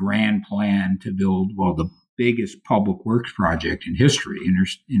with the grand plan to build, the biggest public works project in history,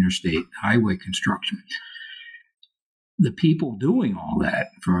 interstate highway construction. The people doing all that,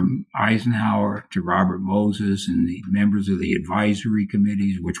 from Eisenhower to Robert Moses and the members of the advisory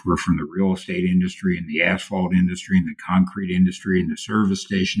committees, which were from the real estate industry and the asphalt industry and the concrete industry and the service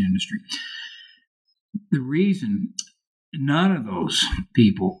station industry, the reason none of those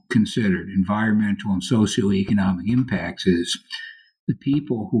people considered environmental and socioeconomic impacts is the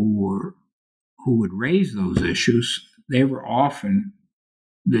people who would raise those issues, they were often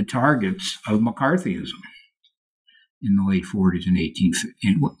the targets of McCarthyism in the late 40s and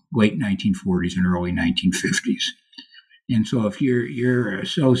late 1940s and early 1950s. And so if you're a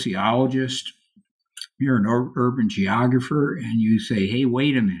sociologist, you're an urban geographer, and you say, hey,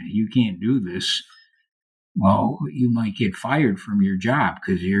 wait a minute, you can't do this, well, you might get fired from your job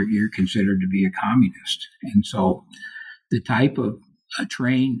because you're considered to be a communist. And so the type of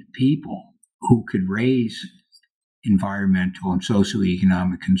trained people who could raise environmental and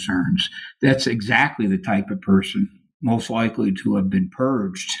socioeconomic concerns, that's exactly the type of person most likely to have been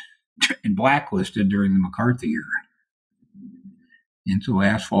purged and blacklisted during the McCarthy era. And so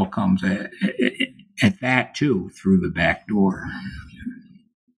asphalt comes at that, too, through the back door.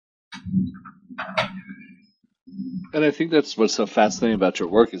 And I think that's what's so fascinating about your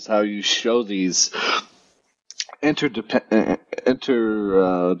work is how you show these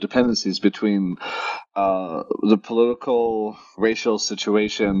interdependencies between the political, racial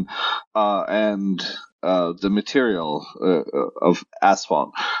situation and the material of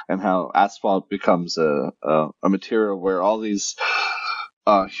asphalt, and how asphalt becomes a material where all these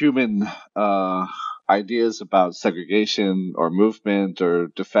human ideas about segregation or movement or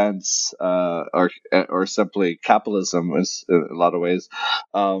defense or simply capitalism in a lot of ways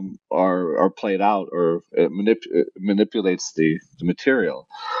are played out, or it manipulates the material.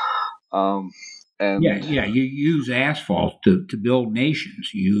 And you use asphalt to build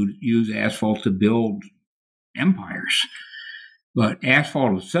nations. You use asphalt to build empires. But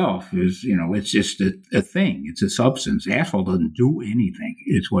asphalt itself is, it's just a thing. It's a substance. Asphalt doesn't do anything.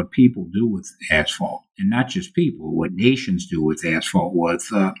 It's what people do with asphalt. And not just people, what nations do with asphalt, what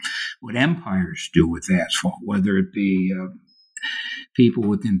empires do with asphalt, whether it be people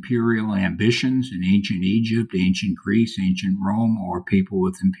with imperial ambitions in ancient Egypt, ancient Greece, ancient Rome, or people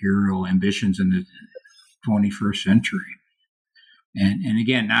with imperial ambitions in the 21st century. And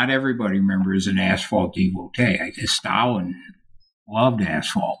again, not everybody, remember, is an asphalt devotee. I guess Stalin loved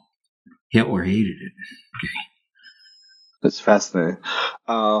asphalt. Hitler hated it. Okay. That's fascinating.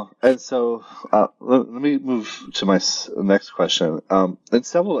 And so let me move to my next question. In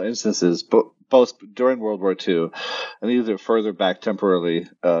several instances, both during World War II and either further back temporarily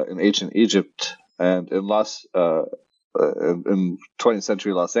in ancient Egypt and in 20th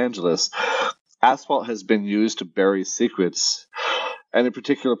century Los Angeles, asphalt has been used to bury secrets and in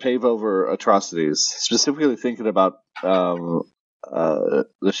particular pave over atrocities, specifically thinking about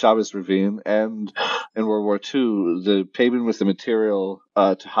the Chavez Ravine, and in World War II, the paving with the material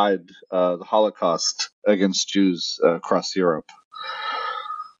to hide the Holocaust against Jews across Europe.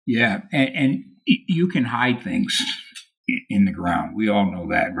 Yeah, and you can hide things in the ground. We all know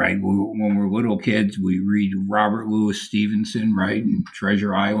that, right? When we're little kids, we read Robert Louis Stevenson, right, and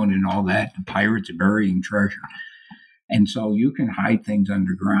Treasure Island and all that. The pirates are burying treasure. And so you can hide things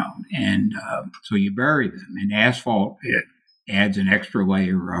underground. And so you bury them. And asphalt, it adds an extra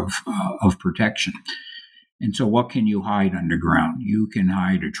layer of protection. And so what can you hide underground? You can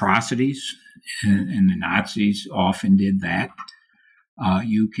hide atrocities, and the Nazis often did that.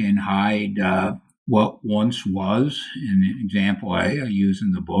 You can hide what once was, an example I use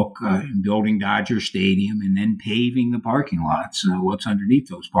in the book, in building Dodger Stadium and then paving the parking lots. What's underneath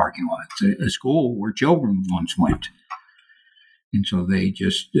those parking lots? A school where children once went. And so they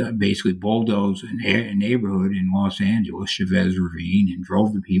just basically bulldozed a neighborhood in Los Angeles, Chavez Ravine, and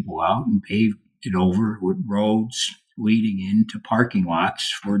drove the people out and paved it over with roads leading into parking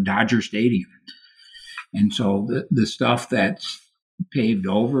lots for Dodger Stadium. And so the stuff that's paved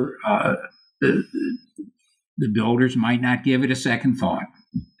over, the builders might not give it a second thought.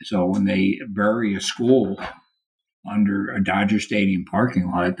 So when they bury a school under a Dodger Stadium parking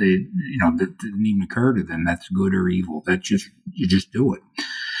lot, that didn't even occur to them that's good or evil. You just do it.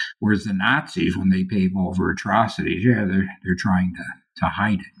 Whereas the Nazis, when they pave over atrocities, they're trying to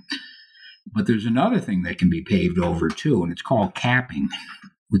hide it. But there's another thing that can be paved over too, and it's called capping,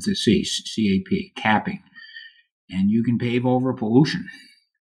 with the C, C-A-P, capping. And you can pave over pollution.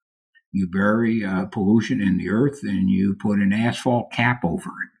 You bury pollution in the earth and you put an asphalt cap over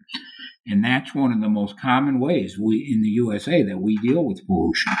it. And that's one of the most common ways in the USA that we deal with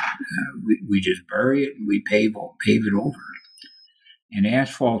pollution. We just bury it and we pave it over. And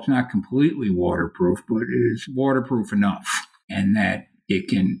asphalt's not completely waterproof, but it is waterproof enough, and that it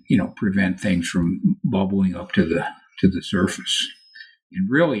can, prevent things from bubbling up to the surface. And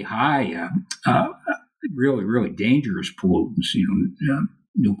really high, really, really dangerous pollutants,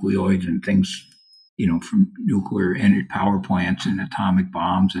 nucleoids and things, from nuclear energy power plants and atomic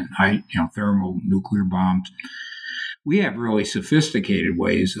bombs and thermal nuclear bombs. We have really sophisticated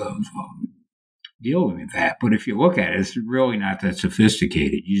ways of dealing with that. But if you look at it, it's really not that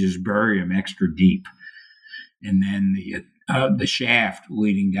sophisticated. You just bury them extra deep. And then the shaft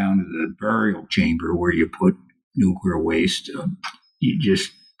leading down to the burial chamber where you put nuclear waste, you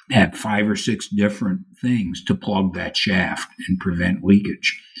just have 5 or 6 different things to plug that shaft and prevent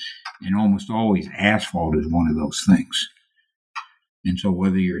leakage. And almost always asphalt is one of those things. And so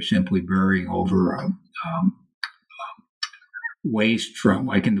whether you're simply burying over waste from,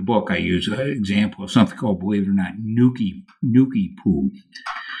 like in the book, I use an example of something called, believe it or not, nuki poo.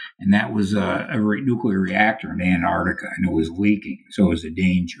 And that was a nuclear reactor in Antarctica, and it was leaking, so it was a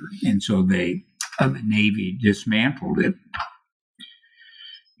danger. And so the Navy dismantled it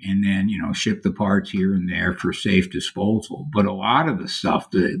and then, ship the parts here and there for safe disposal. But a lot of the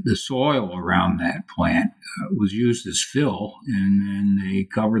stuff, the soil around that plant was used as fill, and then they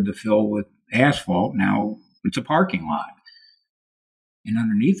covered the fill with asphalt. Now it's a parking lot. And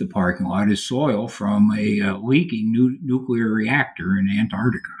underneath the parking lot is soil from a leaking nuclear reactor in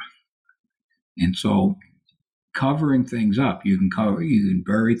Antarctica. And so covering things up, you can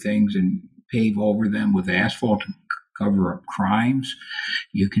bury things and pave over them with asphalt to cover up crimes.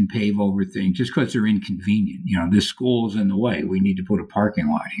 You can pave over things just because they're inconvenient. This school is in the way. We need to put a parking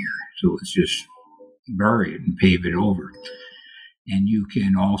lot here. So let's just bury it and pave it over. And you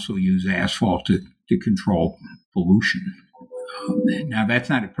can also use asphalt to control pollution. Now, that's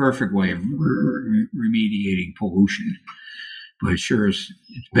not a perfect way of remediating pollution, but it sure is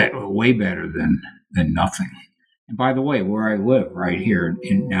way better than nothing. And by the way, where I live right here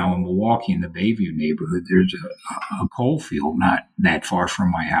now in Milwaukee, in the Bayview neighborhood, there's a coal field not that far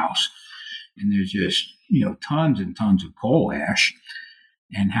from my house. And there's just, tons and tons of coal ash.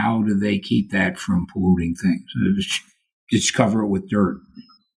 And how do they keep that from polluting things? Just cover it with dirt.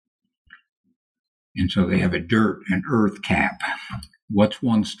 And so they have an earth cap. What's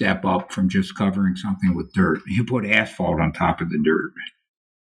one step up from just covering something with dirt? You put asphalt on top of the dirt.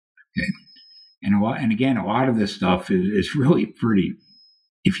 Okay. And again, a lot of this stuff is really pretty,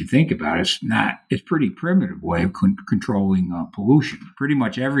 if you think about it, it's pretty primitive way of controlling pollution. Pretty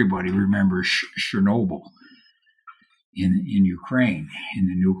much everybody remembers Chernobyl in Ukraine, in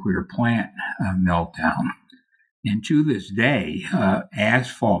the nuclear plant meltdown. And to this day,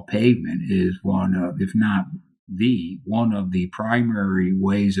 asphalt pavement is one of, if not one of the primary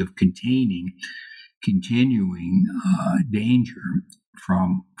ways of continuing danger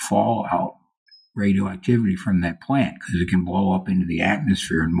from fallout radioactivity from that plant, because it can blow up into the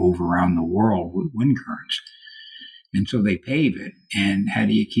atmosphere and move around the world with wind currents. And so they pave it. And how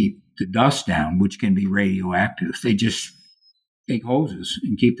do you keep the dust down, which can be radioactive? They just take hoses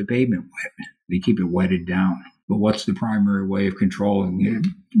and keep the pavement wet. They keep it wetted down. But what's the primary way of controlling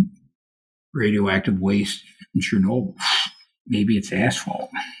radioactive waste in Chernobyl? Maybe it's asphalt.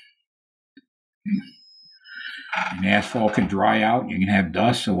 And asphalt can dry out, and you can have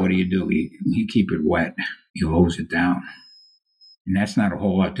dust, so what do? You keep it wet. You hose it down. And that's not a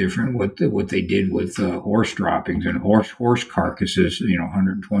whole lot different what they did with horse droppings and horse carcasses,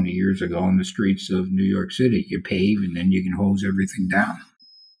 120 years ago in the streets of New York City. You pave, and then you can hose everything down.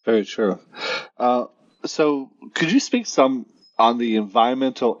 Very true. So could you speak some on the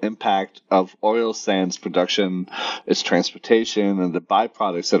environmental impact of oil sands production, its transportation, and the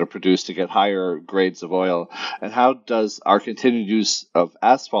byproducts that are produced to get higher grades of oil? And how does our continued use of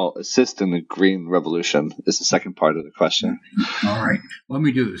asphalt assist in the green revolution is the second part of the question. All right. Let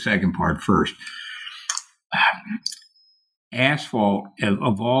me do the second part first. Asphalt,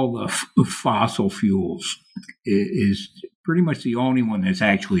 of all the fossil fuels, is pretty much the only one that's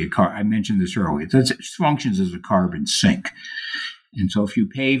actually I mentioned this earlier. It functions as a carbon sink. And so if you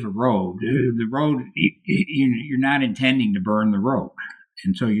pave a road, the road, you're not intending to burn the road.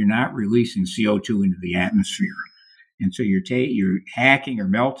 And so you're not releasing CO2 into the atmosphere. And so you're hacking or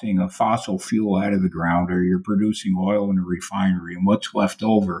melting a fossil fuel out of the ground, or you're producing oil in a refinery. And what's left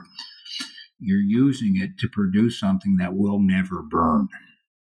over, you're using it to produce something that will never burn.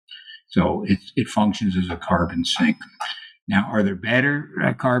 So it functions as a carbon sink. Now, are there better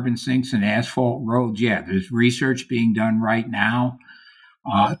carbon sinks than asphalt roads? Yeah, there's research being done right now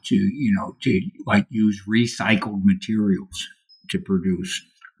to use recycled materials to produce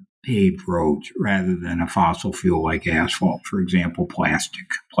paved roads rather than a fossil fuel like asphalt. For example, plastic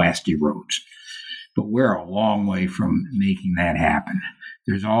roads. But we're a long way from making that happen.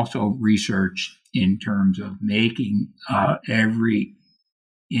 There's also research in terms of making every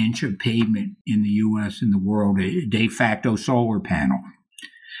inch of pavement in the U.S. and the world a de facto solar panel.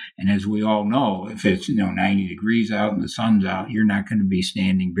 And as we all know, if it's 90 degrees out and the sun's out, you're not going to be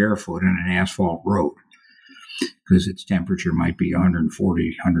standing barefoot on an asphalt road because its temperature might be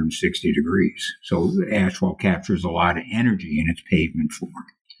 140, 160 degrees. So asphalt captures a lot of energy in its pavement form.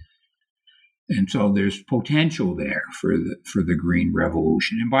 And so there's potential there for the green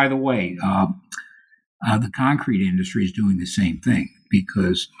revolution. And by the way, the concrete industry is doing the same thing,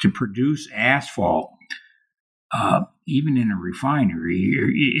 because to produce asphalt, even in a refinery,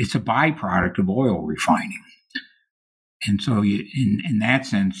 it's a byproduct of oil refining. And so in that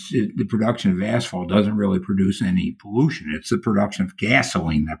sense, the production of asphalt doesn't really produce any pollution. It's the production of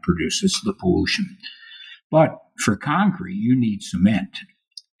gasoline that produces the pollution. But for concrete, you need cement.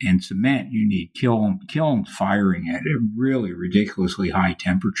 And cement, you need kilns firing at really ridiculously high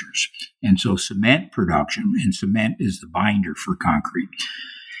temperatures. And so cement production, and cement is the binder for concrete,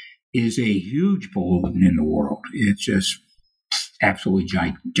 is a huge pollutant in the world. It's just absolutely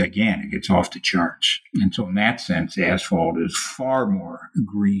gigantic. It's off the charts. And so in that sense, asphalt is far more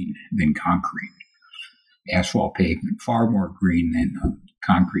green than concrete. Asphalt pavement, far more green than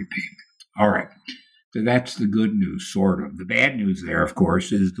concrete pavement. All right. So that's the good news, sort of. The bad news there, of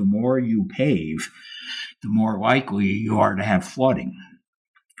course, is the more you pave, the more likely you are to have flooding.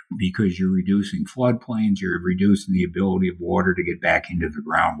 because you're reducing floodplains, you're reducing the ability of water to get back into the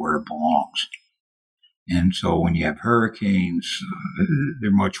ground where it belongs. And so when you have hurricanes,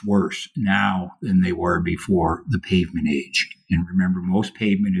 they're much worse now than they were before the pavement age. And remember, most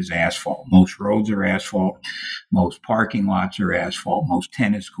pavement is asphalt. Most roads are asphalt. Most parking lots are asphalt. Most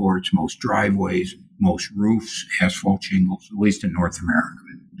tennis courts, most driveways, most roofs, asphalt shingles, at least in North America.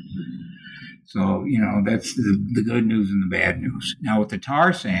 So, that's the good news and the bad news. Now, with the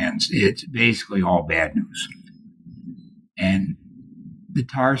tar sands, it's basically all bad news. And the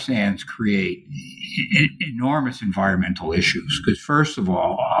tar sands create enormous environmental issues because, first of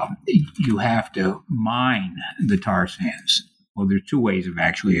all, you have to mine the tar sands. Well, there's two ways of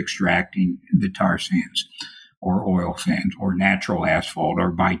actually extracting the tar sands or oil sands or natural asphalt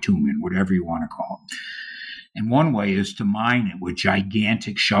or bitumen, whatever you want to call it. And one way is to mine it with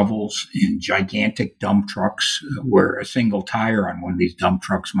gigantic shovels and gigantic dump trucks, where a single tire on one of these dump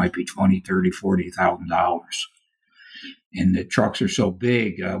trucks might be $20,000, $30,000, $40,000. And the trucks are so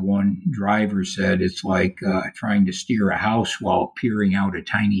big, one driver said it's like trying to steer a house while peering out a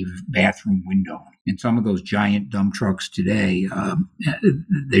tiny bathroom window. And some of those giant dump trucks today,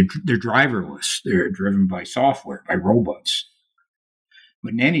 they're driverless. They're driven by software, by robots.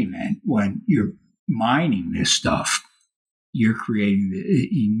 But in any event, when you're mining this stuff, you're creating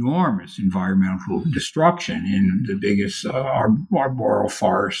enormous environmental destruction in the biggest arboreal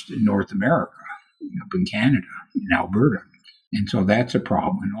forest in North America, up in Canada, in Alberta. And so that's a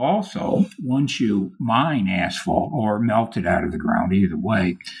problem. And also, once you mine asphalt or melt it out of the ground, either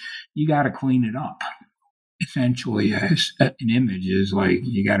way, you got to clean it up. Essentially, an image is like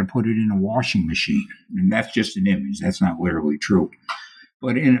you got to put it in a washing machine. And that's just an image. That's not literally true.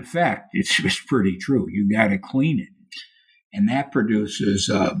 But in effect, it's just pretty true. You got to clean it. And that produces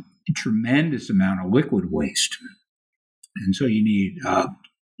a tremendous amount of liquid waste. And so you need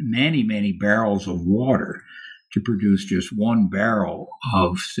many, many barrels of water to produce just 1 barrel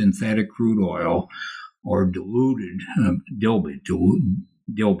of synthetic crude oil or diluted dilbit.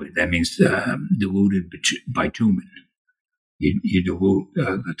 Dilbit, that means diluted bitumen. You dilute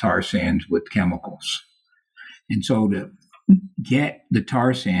the tar sands with chemicals. And so to get the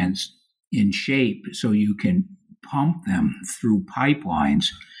tar sands in shape so you can pump them through pipelines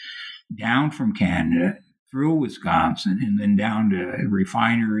down from Canada, through Wisconsin, and then down to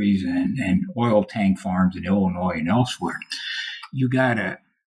refineries and oil tank farms in Illinois and elsewhere. You got to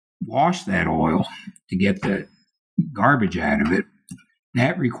wash that oil to get the garbage out of it.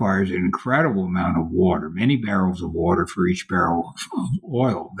 That requires an incredible amount of water, many barrels of water for each barrel of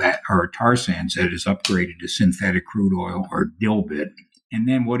oil that are tar sands that is upgraded to synthetic crude oil or dilbit. And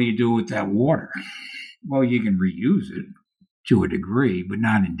then what do you do with that water? Well, you can reuse it to a degree, but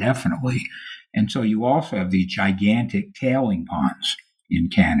not indefinitely. And so you also have these gigantic tailing ponds in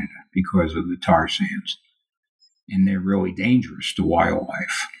Canada because of the tar sands. And they're really dangerous to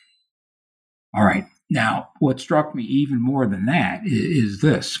wildlife. All right. Now, what struck me even more than that is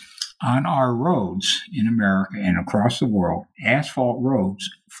this. On our roads in America and across the world, asphalt roads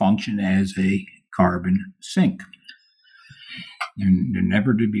function as a carbon sink. They're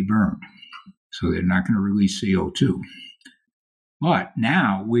never to be burned, so they're not going to release CO2. But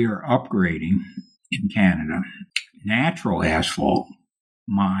now we are upgrading in Canada natural asphalt,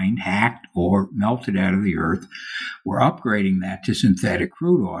 mined, hacked, or melted out of the earth. We're upgrading that to synthetic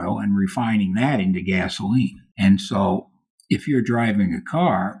crude oil and refining that into gasoline. And so if you're driving a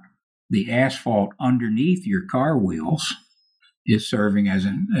car, the asphalt underneath your car wheels is serving as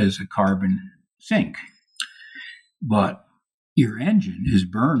a carbon sink. But your engine is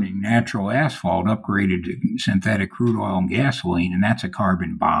burning natural asphalt upgraded to synthetic crude oil and gasoline, and that's a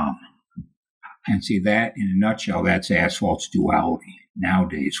carbon bomb. And see, that, in a nutshell, that's asphalt's duality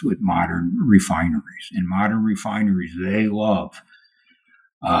nowadays with modern refineries. And modern refineries, they love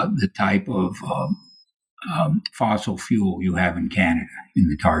the type of fossil fuel you have in Canada in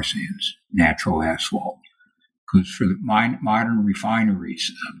the tar sands, natural asphalt. Because for the modern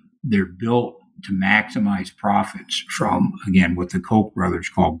refineries, they're built to maximize profits from, again, what the Koch brothers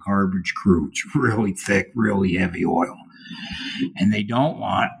call garbage crudes, really thick, really heavy oil. And they don't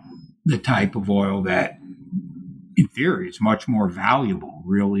want the type of oil that, in theory, is much more valuable,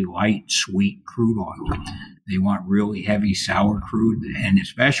 really light, sweet crude oil. They want really heavy, sour crude, and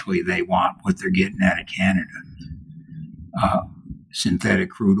especially they want what they're getting out of Canada,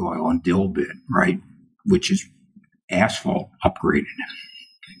 synthetic crude oil and dilbit, right, which is asphalt upgraded.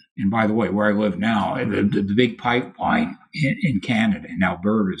 And by the way, where I live now, the big pipeline in Canada, in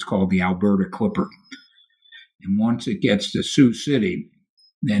Alberta, is called the Alberta Clipper. And once it gets to Sioux City,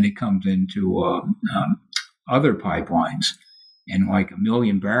 then it comes into other pipelines And like 1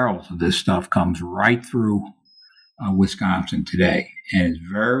 million barrels of this stuff comes right through Wisconsin today. And it's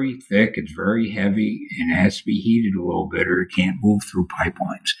very thick, it's very heavy, and it has to be heated a little bit or it can't move through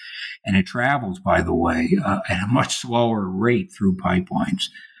pipelines. And it travels, by the way, at a much slower rate through pipelines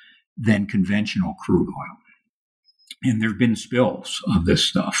than conventional crude oil. And there have been spills of this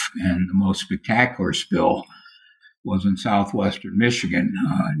stuff. And the most spectacular spill was in southwestern Michigan,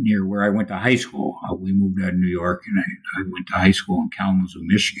 near where I went to high school. We moved out of New York, and I went to high school in Kalamazoo,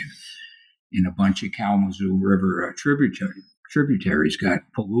 Michigan. And a bunch of Kalamazoo River tributaries got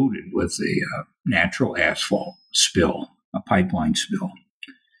polluted with a natural asphalt spill, a pipeline spill.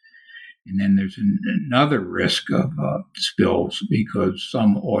 And then there's another risk of spills because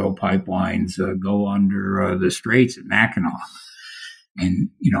some oil pipelines go under the straits at Mackinac. And,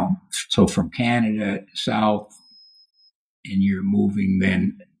 so from Canada south, and you're moving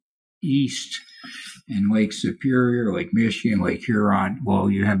then east in Lake Superior, Lake Michigan, Lake Huron. Well,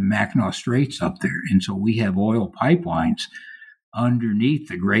 you have Mackinac Straits up there. And so we have oil pipelines underneath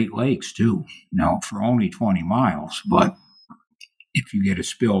the Great Lakes too. Now, for only 20 miles, but if you get a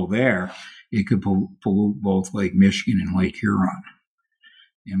spill there, it could pollute both Lake Michigan and Lake Huron.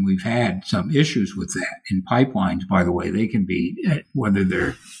 And we've had some issues with that. In pipelines, by the way, they can be, whether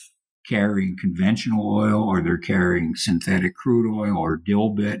they're carrying conventional oil or they're carrying synthetic crude oil or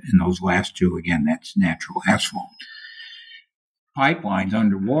dilbit, and those last two, again, that's natural asphalt. Pipelines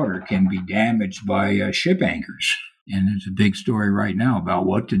underwater can be damaged by ship anchors. And there's a big story right now about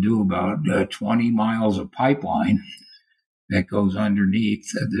what to do about 20 miles of pipeline that goes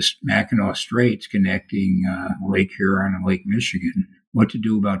underneath this Mackinac Straits connecting Lake Huron and Lake Michigan. What to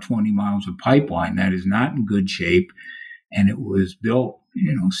do about 20 miles of pipeline that is not in good shape, and it was built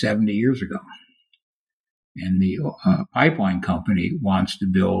 70 years ago. And the pipeline company wants to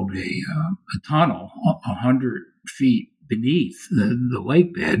build a tunnel 100 feet beneath the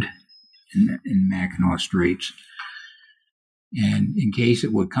lake bed in Mackinac Straits, and encase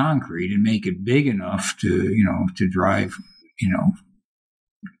it with concrete and make it big enough to drive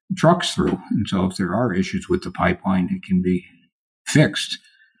trucks through. And so if there are issues with the pipeline, it can be fixed.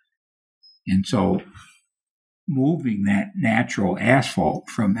 And so moving that natural asphalt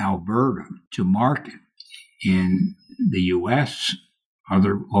from Alberta to market in the U.S.,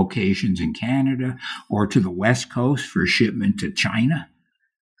 other locations in Canada, or to the West Coast for shipment to China,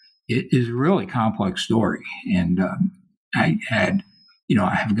 it is a really complex story. And I've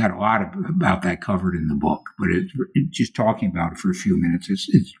got a lot about that covered in the book, but just talking about it for a few minutes,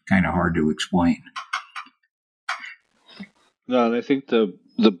 it's kind of hard to explain. No, and I think the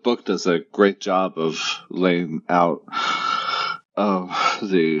book does a great job of laying out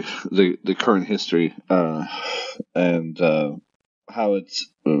the current history and how it's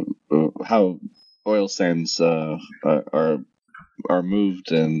how oil sands are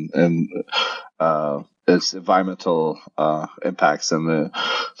moved and its environmental impacts and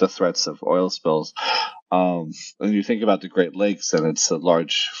the threats of oil spills. And you think about the Great Lakes, and it's a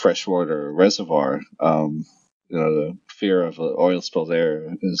large freshwater reservoir. The fear of an oil spill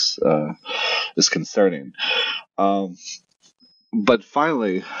there is concerning. But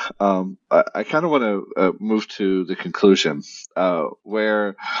finally, I kind of want to move to the conclusion,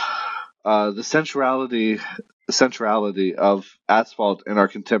 where the centrality of asphalt in our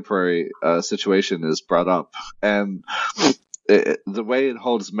contemporary situation is brought up, and the way it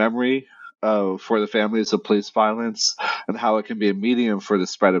holds memory for the families of police violence, and how it can be a medium for the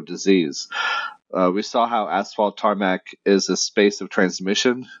spread of disease. We saw how asphalt tarmac is a space of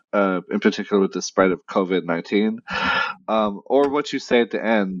transmission, in particular with the spread of COVID-19. Or what you say at the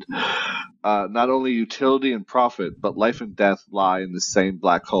end, not only utility and profit, but life and death lie in the same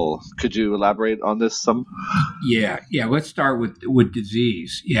black hole. Could you elaborate on this some? Yeah. Let's start with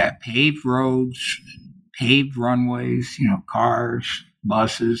disease. Yeah, paved roads, paved runways, cars,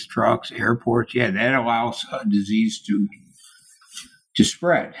 buses, trucks, airports. Yeah, that allows disease to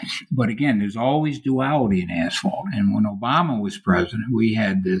spread. But again, there's always duality in asphalt. And when Obama was president, we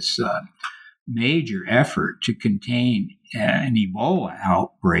had this major effort to contain an Ebola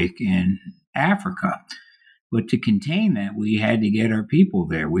outbreak in Africa. But to contain that, we had to get our people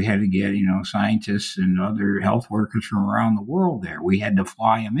there. We had to get, scientists and other health workers from around the world there. We had to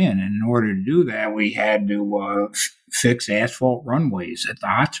fly them in. And in order to do that, we had to fix asphalt runways at the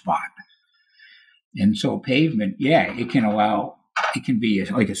hotspot. And so pavement, it can be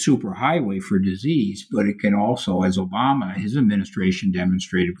like a super highway for disease, but it can also, as his administration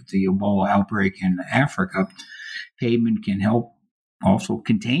demonstrated with the Ebola outbreak in Africa, pavement can help also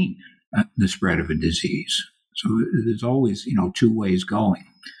contain the spread of a disease. So there's always, two ways going.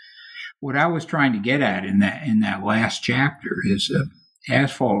 what I was trying to get at in that last chapter is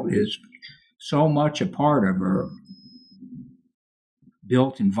asphalt is so much a part of our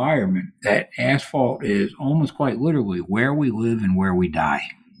built environment that asphalt is almost quite literally where we live and where we die.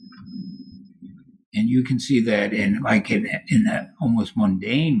 And you can see that in that almost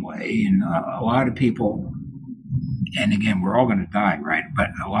mundane way. And a lot of people, and again, we're all going to die, right? But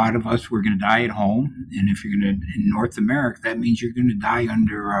a lot of us, we're going to die at home. And if you're going to, in North America, that means you're going to die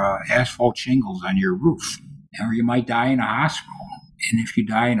under asphalt shingles on your roof. Or you might die in a hospital. And if you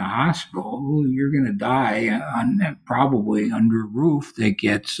die in a hospital, you're going to die probably under a roof that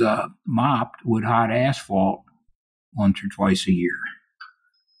gets mopped with hot asphalt once or twice a year.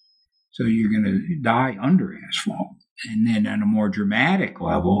 So you're going to die under asphalt. And then on a more dramatic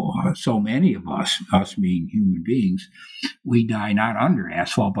level, so many of us being human beings, we die not under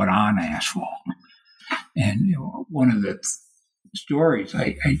asphalt, but on asphalt. And one of the stories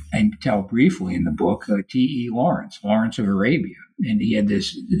I tell briefly in the book, T.E. Lawrence of Arabia. And he had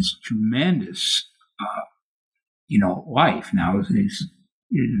this tremendous, life. Now, it's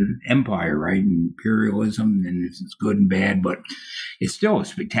an empire, right? Imperialism, and it's good and bad, but it's still a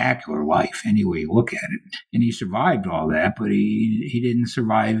spectacular life any way you look at it. And he survived all that, but he didn't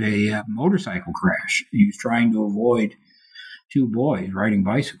survive a motorcycle crash. He was trying to avoid two boys riding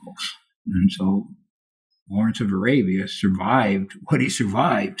bicycles. And so Lawrence of Arabia survived what he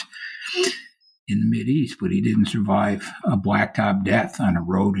survived in the Mideast, but he didn't survive a blacktop death on a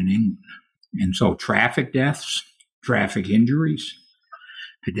road in England. And so traffic deaths, traffic injuries,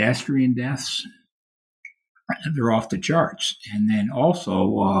 pedestrian deaths, they're off the charts. And then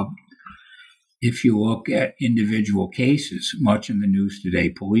also, if you look at individual cases, much in the news today,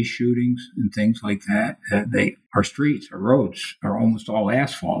 police shootings and things like that, our streets, our roads are almost all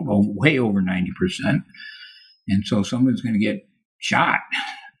asphalt, way over 90%. And so someone's going to get shot.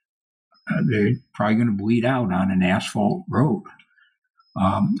 They're probably going to bleed out on an asphalt road.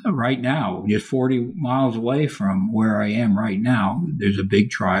 Right now, just 40 miles away from where I am right now, there's a big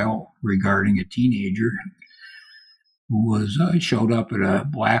trial regarding a teenager who showed up at a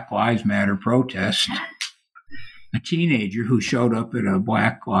Black Lives Matter protest. A teenager who showed up at a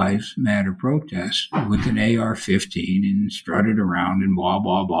Black Lives Matter protest with an AR-15 and strutted around and blah,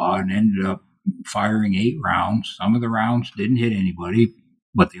 blah, blah, and ended up firing 8 rounds. Some of the rounds didn't hit anybody,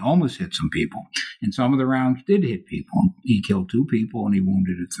 but they almost hit some people. And some of the rounds did hit people. He killed 2 people and he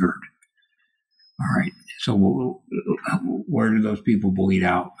wounded a 3rd. All right. So where do those people bleed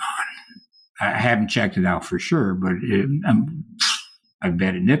out? I haven't checked it out for sure, but I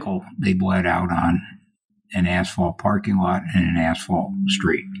bet a nickel they bled out on an asphalt parking lot and an asphalt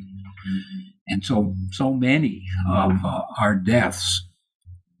street. And so many of our deaths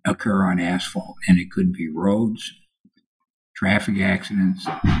occur on asphalt, and it could be roads, traffic accidents,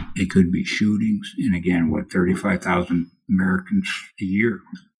 it could be shootings, and again, 35,000 Americans a year,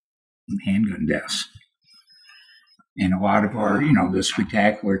 handgun deaths. And a lot of our, the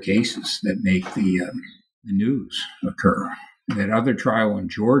spectacular cases that make the news occur. That other trial in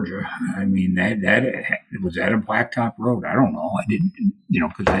Georgia, I mean, that was that a blacktop road? I don't know. I didn't,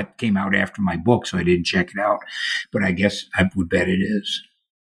 because that came out after my book, so I didn't check it out. But I guess I would bet it is.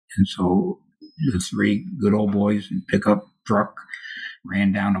 And so the 3 good old boys in pickup truck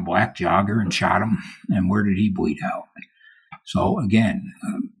ran down a black jogger and shot him. And where did he bleed out? So again,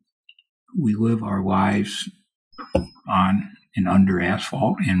 we live our lives on and under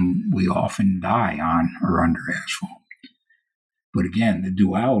asphalt, and we often die on or under asphalt. But again, the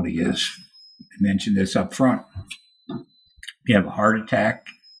duality is, I mentioned this up front, you have a heart attack,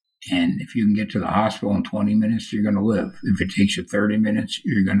 and if you can get to the hospital in 20 minutes, you're going to live. If it takes you 30 minutes,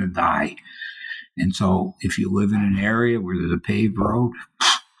 you're going to die. And so if you live in an area where there's a paved road,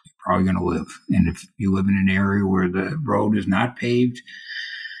 you're probably going to live. And if you live in an area where the road is not paved,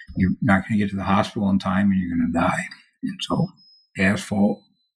 you're not going to get to the hospital in time and you're going to die. And so asphalt,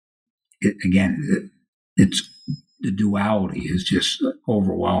 it's the duality is just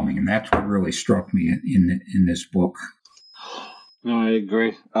overwhelming. And that's what really struck me in this book. No, I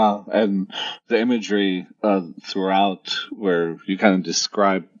agree. And the imagery throughout where you kind of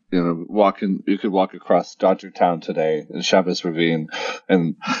describe, you could walk across Dodgertown today in Chavez Ravine,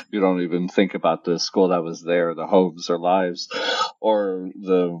 and you don't even think about the school that was there, the homes or lives, or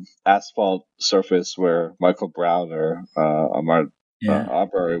the asphalt surface where Michael Brown or Ahmaud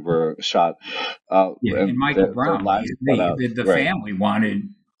Arbery were shot. And Michael Brown, the family wanted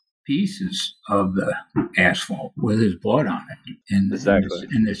pieces of the asphalt with his blood on it. And, exactly.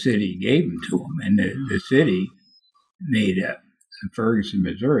 And the city gave them to him. And the city made a in Ferguson,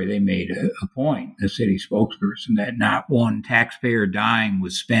 Missouri, they made a point, the city spokesperson, that not one taxpayer dime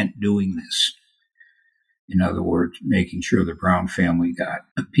was spent doing this. In other words, making sure the Brown family got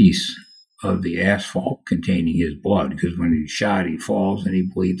a piece of the asphalt containing his blood, because when he's shot, he falls and he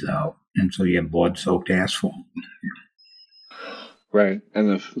bleeds out. And so you have blood-soaked asphalt. Right.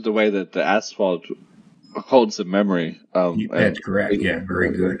 And the way that the asphalt holds the memory. That's correct. Yeah,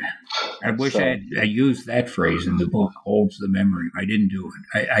 very good. I wish I used that phrase in the book, holds the memory. I didn't do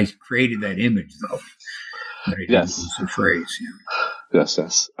it. I created that image, though. But I didn't use the phrase. Yeah. Yes.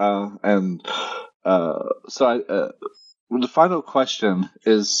 The final question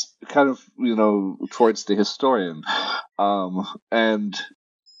is kind of, towards the historian, and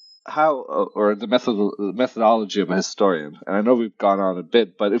how, or the methodology of a historian. And I know we've gone on a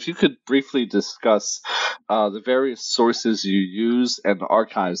bit, but if you could briefly discuss the various sources you use and the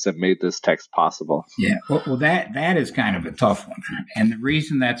archives that made this text possible. Yeah, well, that is kind of a tough one. And the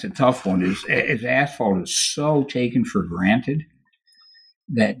reason that's a tough one is asphalt is so taken for granted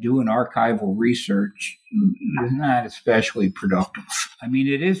that doing archival research is not especially productive. I mean,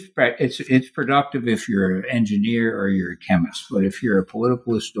 it's productive if you're an engineer or you're a chemist, but if you're a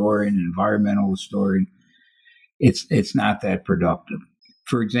political historian, an environmental historian, it's not that productive.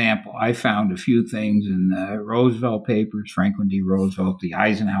 For example, I found a few things in the Roosevelt papers, Franklin D. Roosevelt, the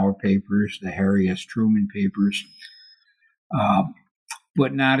Eisenhower papers, the Harry S. Truman papers,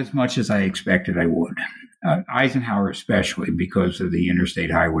 but not as much as I expected I would. Eisenhower especially, because of the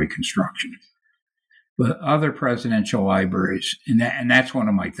interstate highway construction. But other presidential libraries, and that's one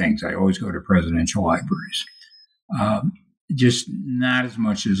of my things. I always go to presidential libraries. Just not as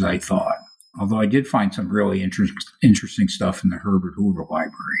much as I thought. Although I did find some really interesting stuff in the Herbert Hoover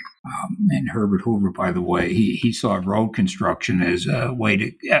Library. And Herbert Hoover, by the way, he saw road construction as a way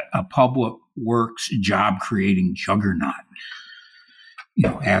to get a public works job-creating juggernaut.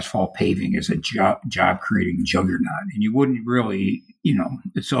 Asphalt paving is a job-creating juggernaut. And you wouldn't really,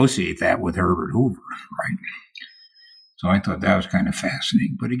 associate that with Herbert Hoover, right? So I thought that was kind of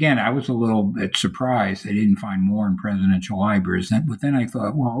fascinating. But again, I was a little bit surprised I didn't find more in presidential libraries. But then I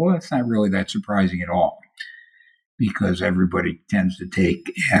thought, well, that's not really that surprising at all, because everybody tends to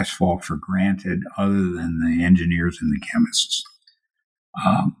take asphalt for granted other than the engineers and the chemists.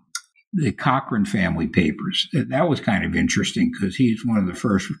 The Cochrane family papers, that was kind of interesting because he's one of the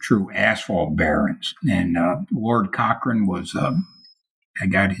first true asphalt barons. And Lord Cochrane was, I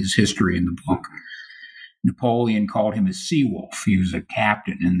got his history in the book. Napoleon called him a sea wolf. He was a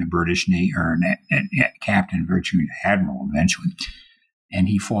captain in the British Navy, or captain, virtually admiral eventually. And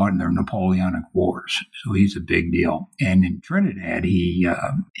he fought in the Napoleonic Wars. So he's a big deal. And in Trinidad, he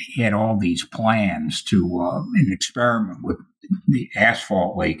had all these plans to an experiment with the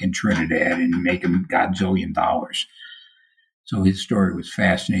asphalt lake in Trinidad and make him godzillion dollars. So his story was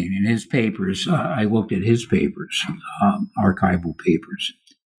fascinating. And his papers, I looked at his papers, archival papers.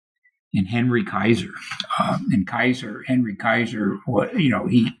 And Henry Kaiser. Henry Kaiser,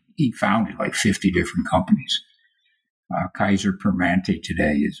 he founded like 50 different companies. Kaiser Permanente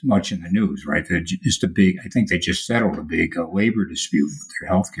today is much in the news, right? I think they just settled a big labor dispute with their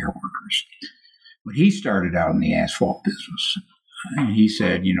healthcare workers. But he started out in the asphalt business. And he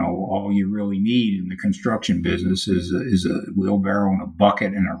said, all you really need in the construction business is a wheelbarrow and a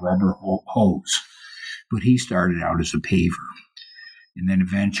bucket and a rubber hose. But he started out as a paver. And then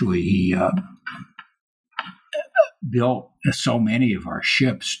eventually he built so many of our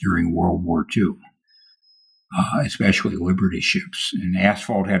ships during World War II. Especially Liberty ships. And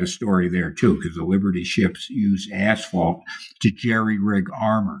asphalt had a story there, too, because the Liberty ships used asphalt to jerry-rig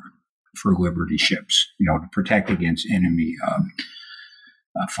armor for Liberty ships, to protect against enemy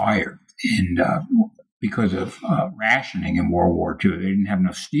fire. And because of rationing in World War II, they didn't have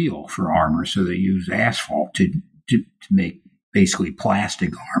enough steel for armor, so they used asphalt to make basically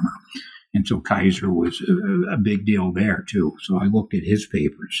plastic armor. And so Kaiser was a big deal there, too. So I looked at his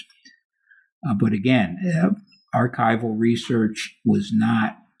papers. But again, archival research was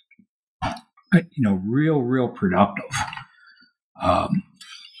not, real productive.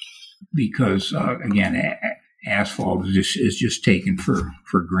 Because, again, asphalt is just taken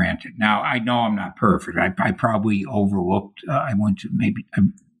for granted. Now, I know I'm not perfect. I probably overlooked, I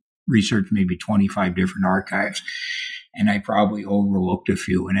researched maybe 25 different archives, and I probably overlooked a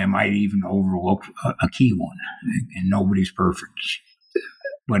few, and I might even overlook a key one, and nobody's perfect.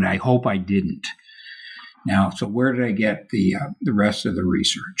 But I hope I didn't. Now, so where did I get the rest of the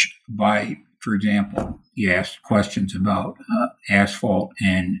research? By, for example, you asked questions about asphalt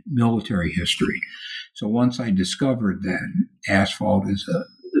and military history. So once I discovered that asphalt is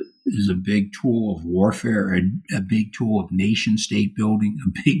is a big tool of warfare, a big tool of nation state building,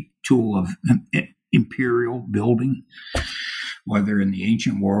 a big tool of imperial building, whether in the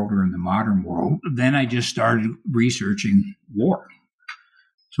ancient world or in the modern world. Then I just started researching war.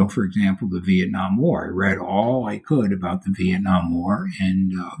 So, for example, the Vietnam War. I read all I could about the Vietnam War,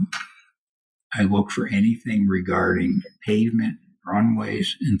 and I looked for anything regarding pavement,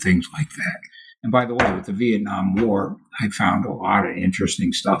 runways, and things like that. And by the way, with the Vietnam War, I found a lot of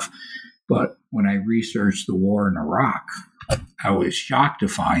interesting stuff. But when I researched the war in Iraq, I was shocked to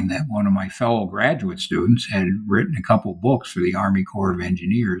find that one of my fellow graduate students had written a couple books for the Army Corps of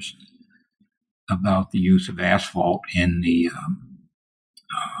Engineers about the use of asphalt in the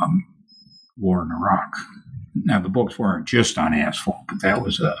war in Iraq. Now, the books weren't just on asphalt, but that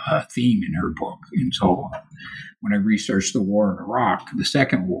was a theme in her book. And so when I researched the war in Iraq, the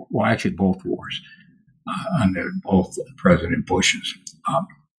second war, well, actually both wars, under both President Bushes,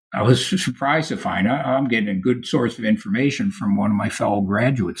 I was surprised to find I'm getting a good source of information from one of my fellow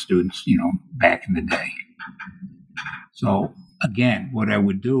graduate students, back in the day. So again, what I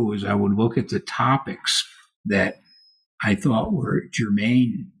would do is I would look at the topics that I thought were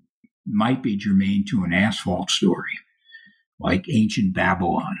might be germane to an asphalt story, like ancient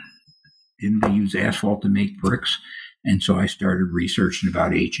Babylon. Didn't they use asphalt to make bricks? And so I started researching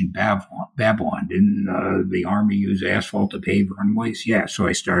about ancient Babylon. Didn't the Army use asphalt to pave runways? Yeah, so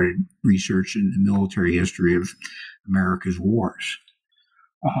I started researching the military history of America's wars.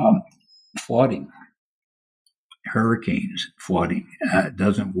 Flooding, hurricanes, flooding.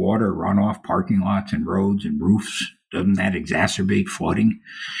 Doesn't water run off parking lots and roads and roofs? Doesn't that exacerbate flooding?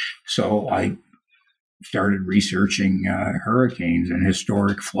 So I started researching hurricanes and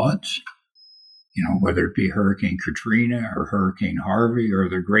historic floods. Whether it be Hurricane Katrina or Hurricane Harvey or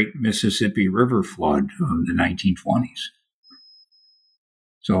the Great Mississippi River Flood of the 1920s.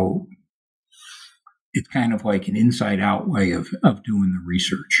 So it's kind of like an inside-out way of doing the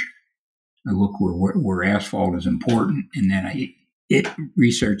research. I look where asphalt is important, and then I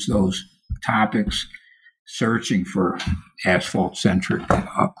research those topics, searching for asphalt-centric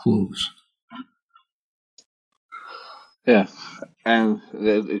clues. Yeah, and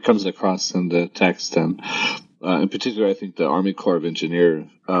it comes across in the text, and in particular, I think the Army Corps of Engineer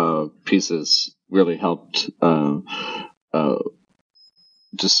pieces really helped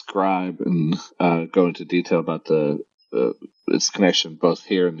describe and go into detail about its connection both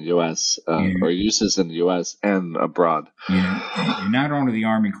here in the U.S. Or uses in the U.S. and abroad. Yeah, and not only the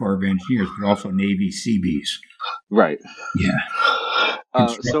Army Corps of Engineers, but also Navy Seabees. Right. Yeah.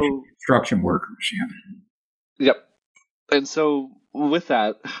 Construction workers. Yeah. Yep. And so with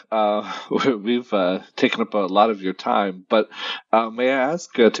that, we've taken up a lot of your time, but may I ask,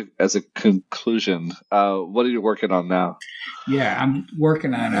 as a conclusion, what are you working on now? Yeah, I'm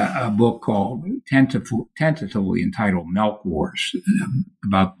working on a book called, tentatively entitled Milk Wars,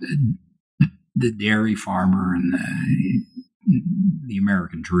 about the dairy farmer and the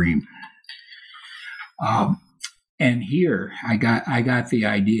American dream. And here, I got the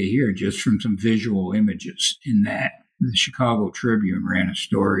idea here just from some visual images, in that the Chicago Tribune ran a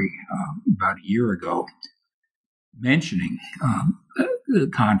story about a year ago mentioning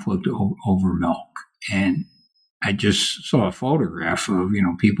the conflict over milk. And I just saw a photograph of,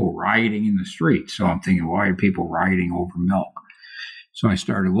 people rioting in the streets. So I'm thinking, why are people rioting over milk? So I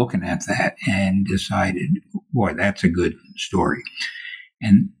started looking at that and decided, boy, that's a good story.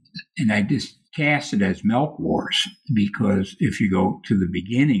 And I just cast it as Milk Wars, because if you go to the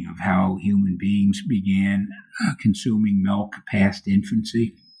beginning of how human beings began consuming milk past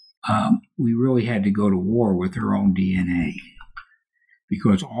infancy, we really had to go to war with our own DNA,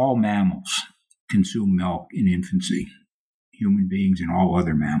 because all mammals consume milk in infancy, human beings and all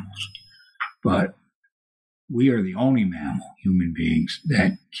other mammals. But we are the only mammal, human beings,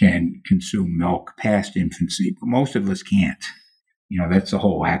 that can consume milk past infancy, but most of us can't. That's the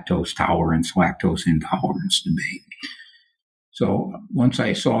whole lactose tolerance, lactose intolerance debate. So once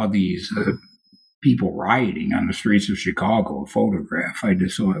I saw these people rioting on the streets of Chicago, a photograph, I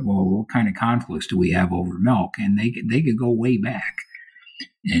just thought, well, what kind of conflicts do we have over milk? And they could go way back.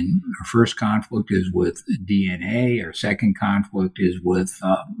 And our first conflict is with DNA. Our second conflict is with,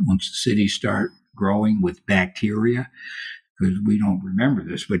 once the cities start growing, with bacteria, because we don't remember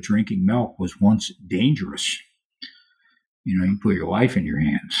this, but drinking milk was once dangerous. You put your life in your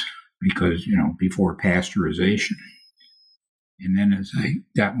hands, because, before pasteurization. And then as I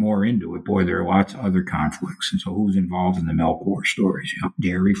got more into it, boy, there are lots of other conflicts. And so who's involved in the milk war stories?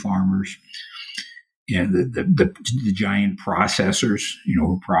 Dairy farmers, the giant processors,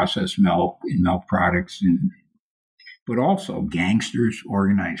 who process milk and milk products. but also gangsters,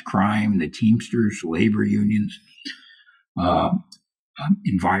 organized crime, the Teamsters, labor unions,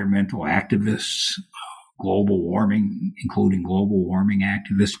 environmental activists, global warming, including global warming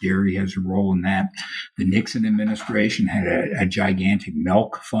activists. Dairy has a role in that. The Nixon administration had a gigantic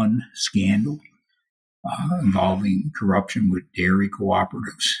milk fund scandal involving corruption with dairy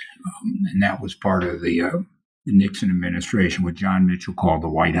cooperatives. And that was part of the Nixon administration, what John Mitchell called the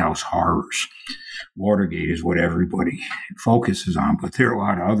White House horrors. Watergate is what everybody focuses on, but there are a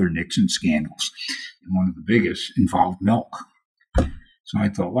lot of other Nixon scandals. And one of the biggest involved milk. So I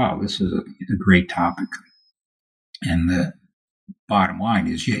thought, wow, this is a great topic. And the bottom line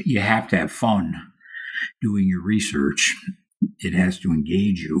is you have to have fun doing your research. It has to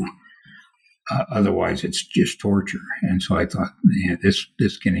engage you. Otherwise, it's just torture. And so I thought, yeah,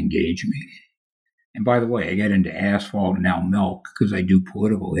 this can engage me. And by the way, I get into asphalt and now milk because I do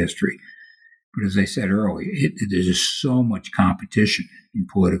political history. But as I said earlier, there's just so much competition in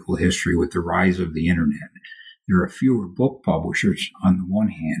political history with the rise of the internet. There are fewer book publishers on the one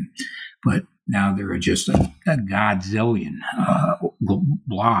hand, but now there are just a godzillion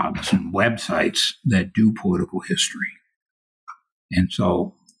blogs and websites that do political history. And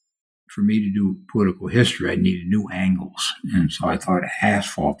so for me to do political history, I needed new angles. And so I thought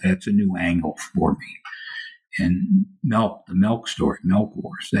asphalt, that's a new angle for me. And milk, the milk story, Milk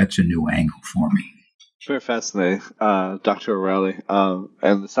Wars, that's a new angle for me. Very fascinating, Dr. O'Reilly.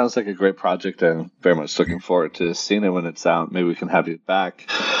 And it sounds like a great project, and very much looking forward to seeing it when it's out. Maybe we can have you back.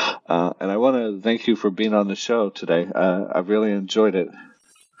 And I want to thank you for being on the show today. I really enjoyed it.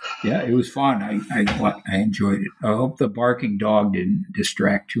 Yeah, it was fun. I enjoyed it. I hope the barking dog didn't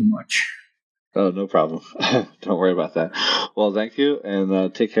distract too much. Oh, no problem. Don't worry about that. Well, thank you,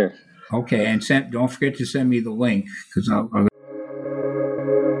 and take care. Okay, and don't forget to send me the link, because I'll